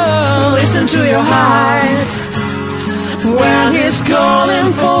 oh, listen to your heart when he's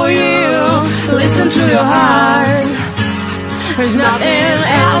calling for you. Listen to your heart. There's nothing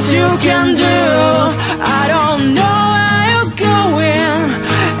else you can do. I don't know where you're going,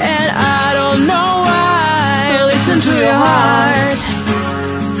 and I don't know why. Listen to your heart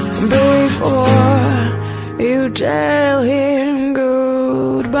before you tell him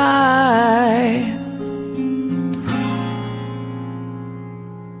goodbye.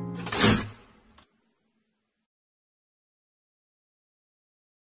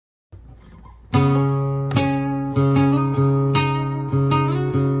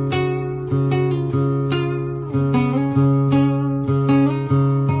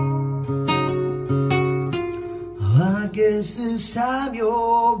 This time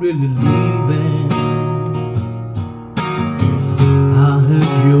you're really leaving. I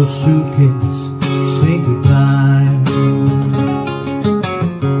heard your suitcase say goodbye.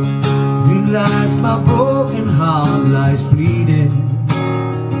 Realize my broken heart lies bleeding.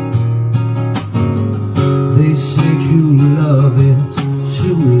 They say true love is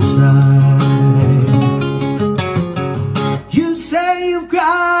suicide. You say you've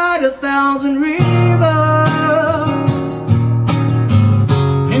cried 1,000 rivers,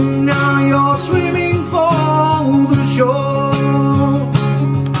 swimming for the shore.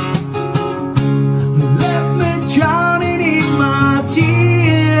 Let me drown in my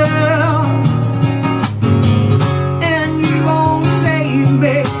tears, and you won't save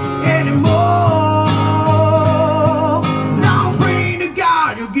me anymore. Now pray to God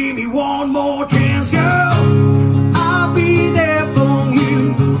you'll give me one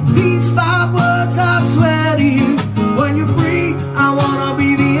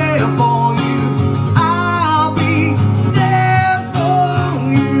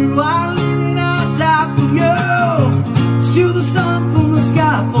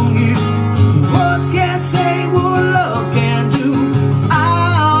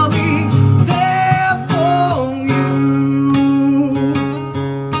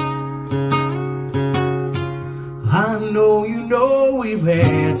we've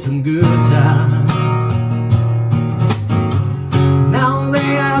had some good times. Now they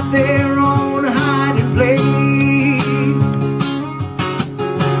have their own hiding place.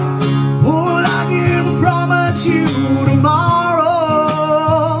 Well, I can promise you tomorrow,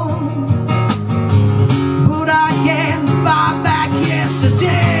 but I can't buy back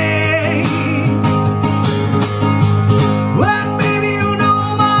yesterday. Well, baby, you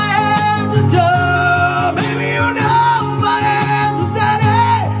know my hands are dirty. Baby, you know my hands are dirty.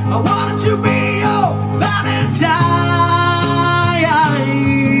 I wanted to be your Valentine.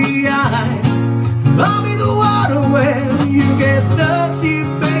 I'll be the water when you get thirsty,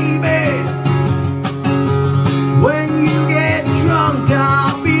 baby. When you get drunk,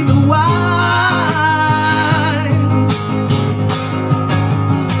 I'll be the wine.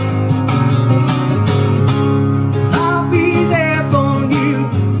 I'll be there for you.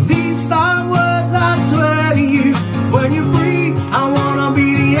 These 5 words I swear to you. When you breathe, I wanna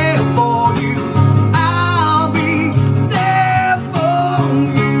be the air for you. I'll be there for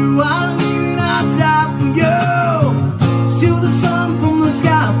you. I'll leave and I'll die for you. Steal the sun from the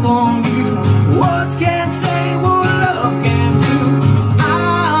sky for you. Words can't say what love can do.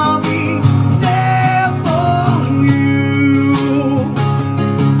 I'll be there for you.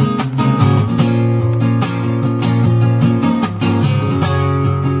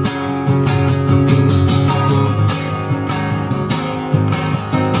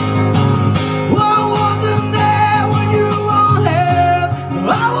 I wasn't there when you were here.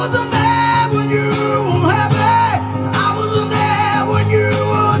 I wasn't there when you were happy. I wasn't there when you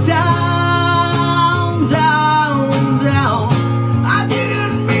were down, down, down. I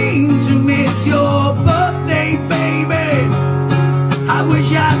didn't mean to miss your birthday, baby. I wish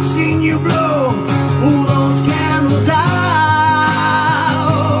I'd seen you blow all those candles out.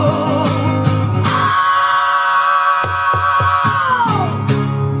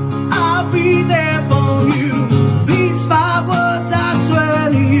 I'll be there for you. These 5 words I swear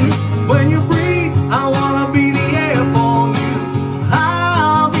to you. When you breathe, I wanna be the air for you.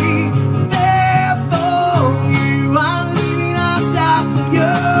 I'll be there for you. I'm leaving, I'll die for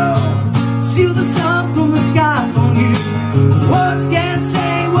you. Steal the sun from the sky for you. Words can't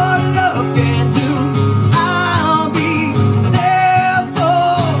say what love can do. I'll be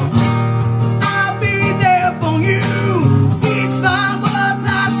there for you. These 5 words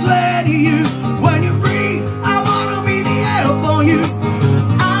I swear to you. When you breathe, I wanna be the air for you.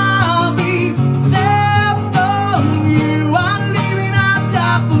 I'll be there for you. I'm leaving, I'll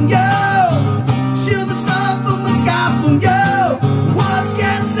die for you. Steal the sun from the sky for you. Words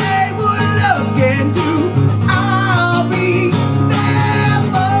can't say what love can do. I'll be there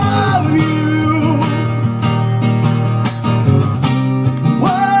for you.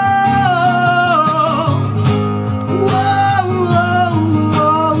 Whoa, whoa, whoa,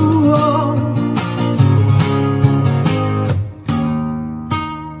 whoa.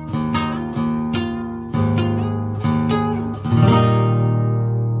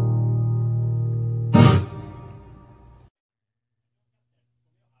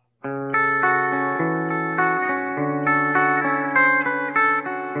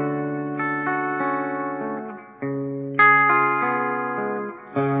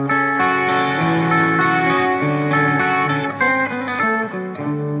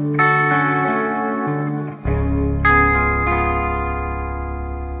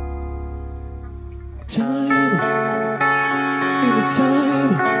 Time, it is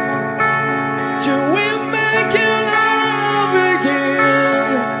time to win back your love again.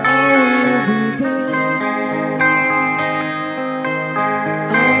 I will be there.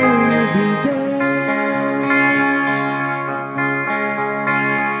 I will be there.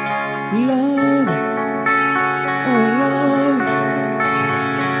 Love, oh love,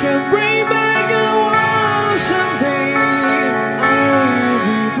 can bring back the world someday. I will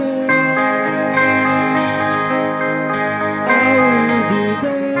be there. I will be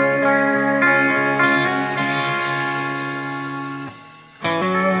there.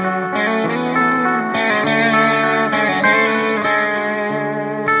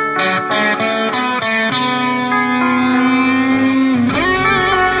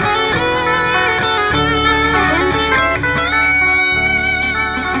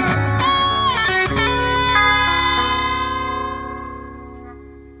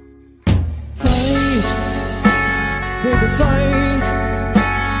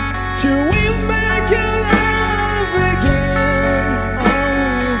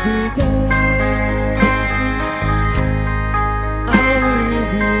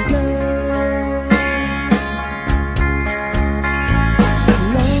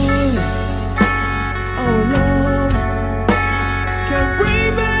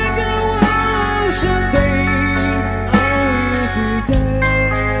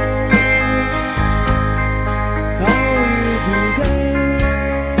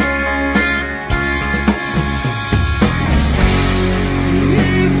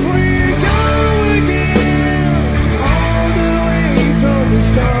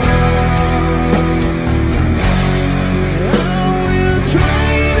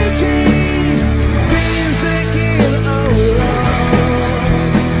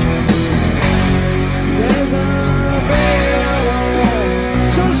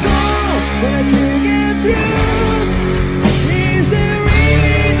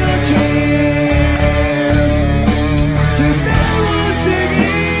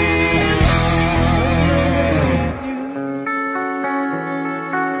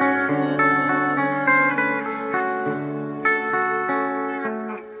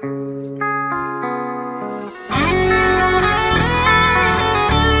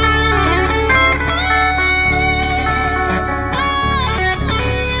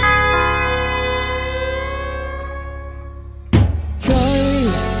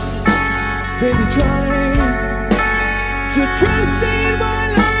 baby, try to trust in my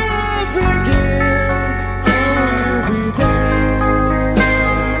love again. I will be there.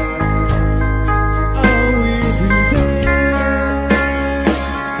 I will be there.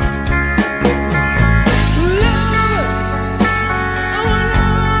 Love, oh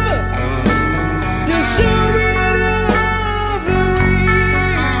love, just show me the love away.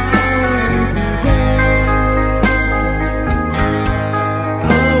 I will be there. I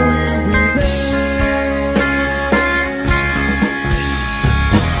will be there.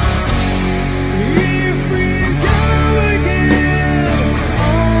 If we go again,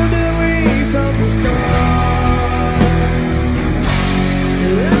 all the way from the start, I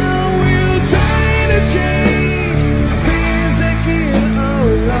will try to change things that kill our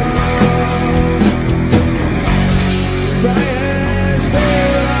love. Try as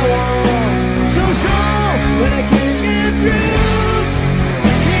well I want, so strong that I can't get through.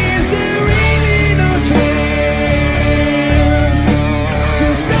 Is there really no chance to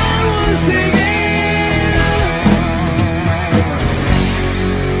start once again?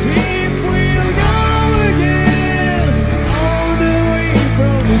 If we'll go again, all the way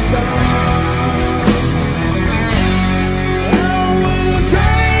from the start, I will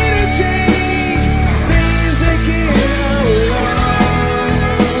try to change things that kill our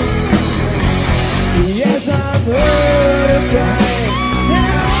love. Yes, I've heard it cry,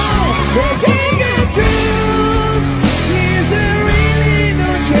 and all they can't get through. Is there really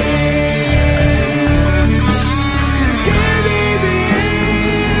no chance? This can't be the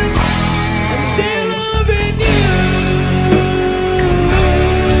end. I'm still loving you.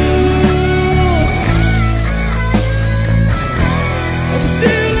 I'm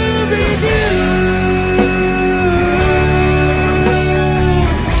still loving you.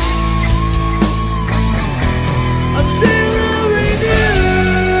 I'm still loving you.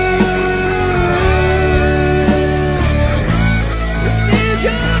 Need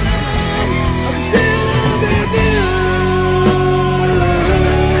your love. I'm still loving you.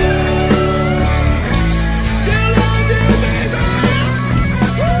 Still love you, baby.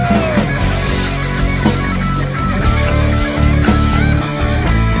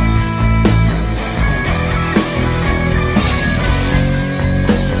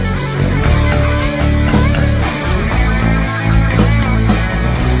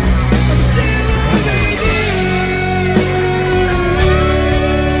 I'm still loving you.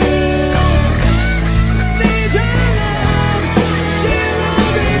 Need your love. Still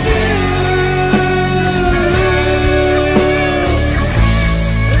loving you.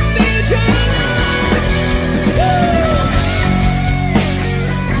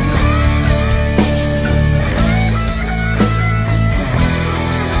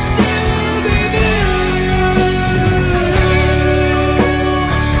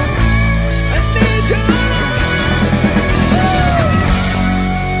 Need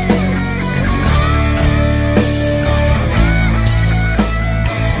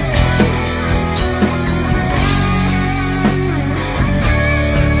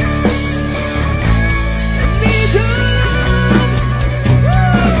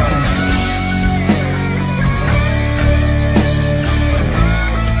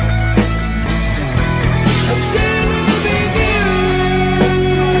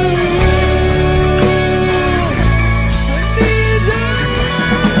your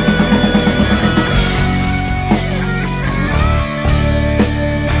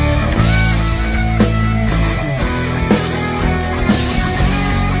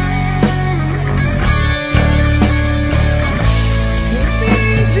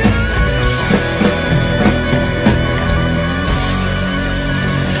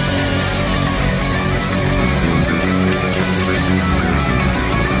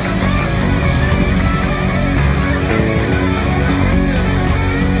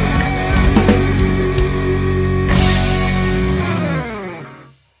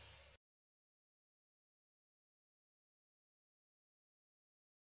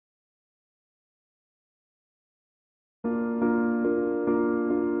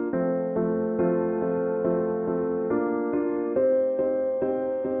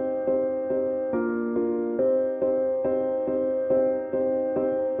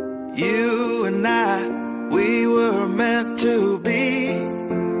You and I, we were meant to be.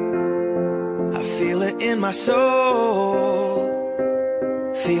 I feel it in my soul.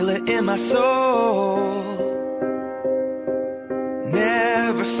 Feel it in my soul.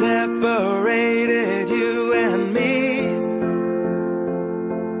 Never separated, you and me.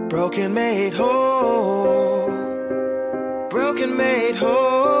 Broken made whole. Broken made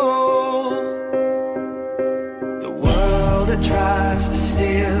whole. The world that tries to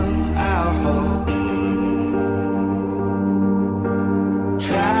steal our hope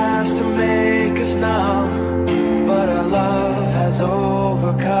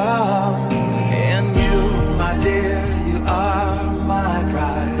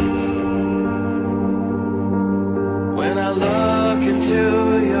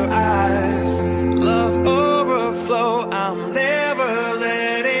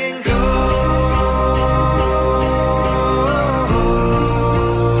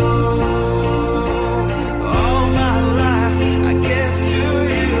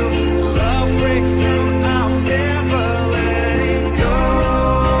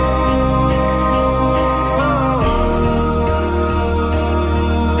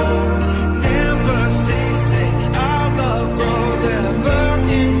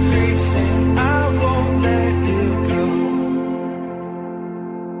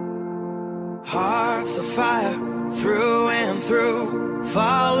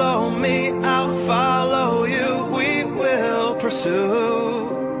Follow me, I'll follow you. We will pursue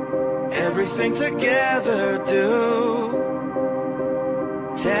everything together, do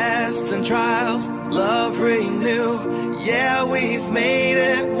tests and trials, love renew. Yeah, we've made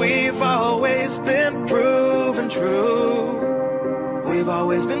it, we've always been proven true. We've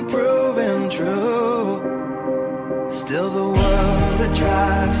always been proven true. Still the world that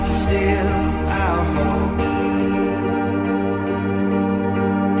tries to steal our hope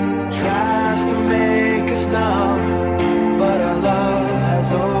tries to make us numb, but our love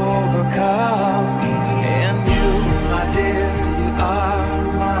has overcome. And you, my dear, you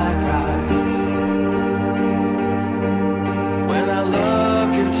are my prize. When I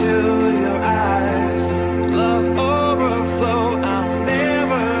look into your eyes, love overflow, I'm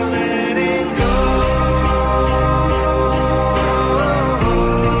never letting go.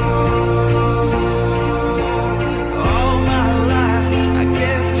 All my life I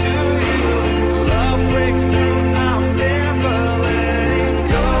give to you, love breakthrough, I'm never letting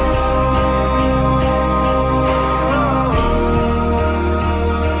go.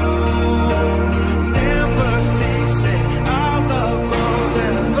 Never ceasing, our love grows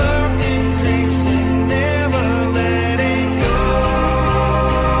ever increasing, never letting go.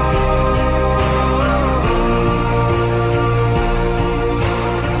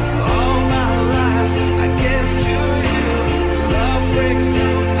 All my life I give to you, love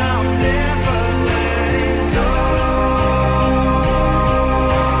breakthrough, I'm never letting go.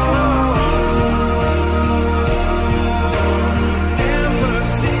 Never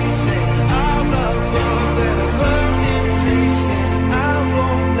ceasing, our love grows ever increasing, I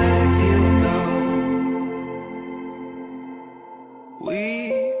won't let you go.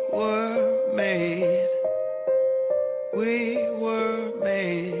 We were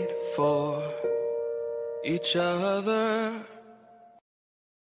made for each other.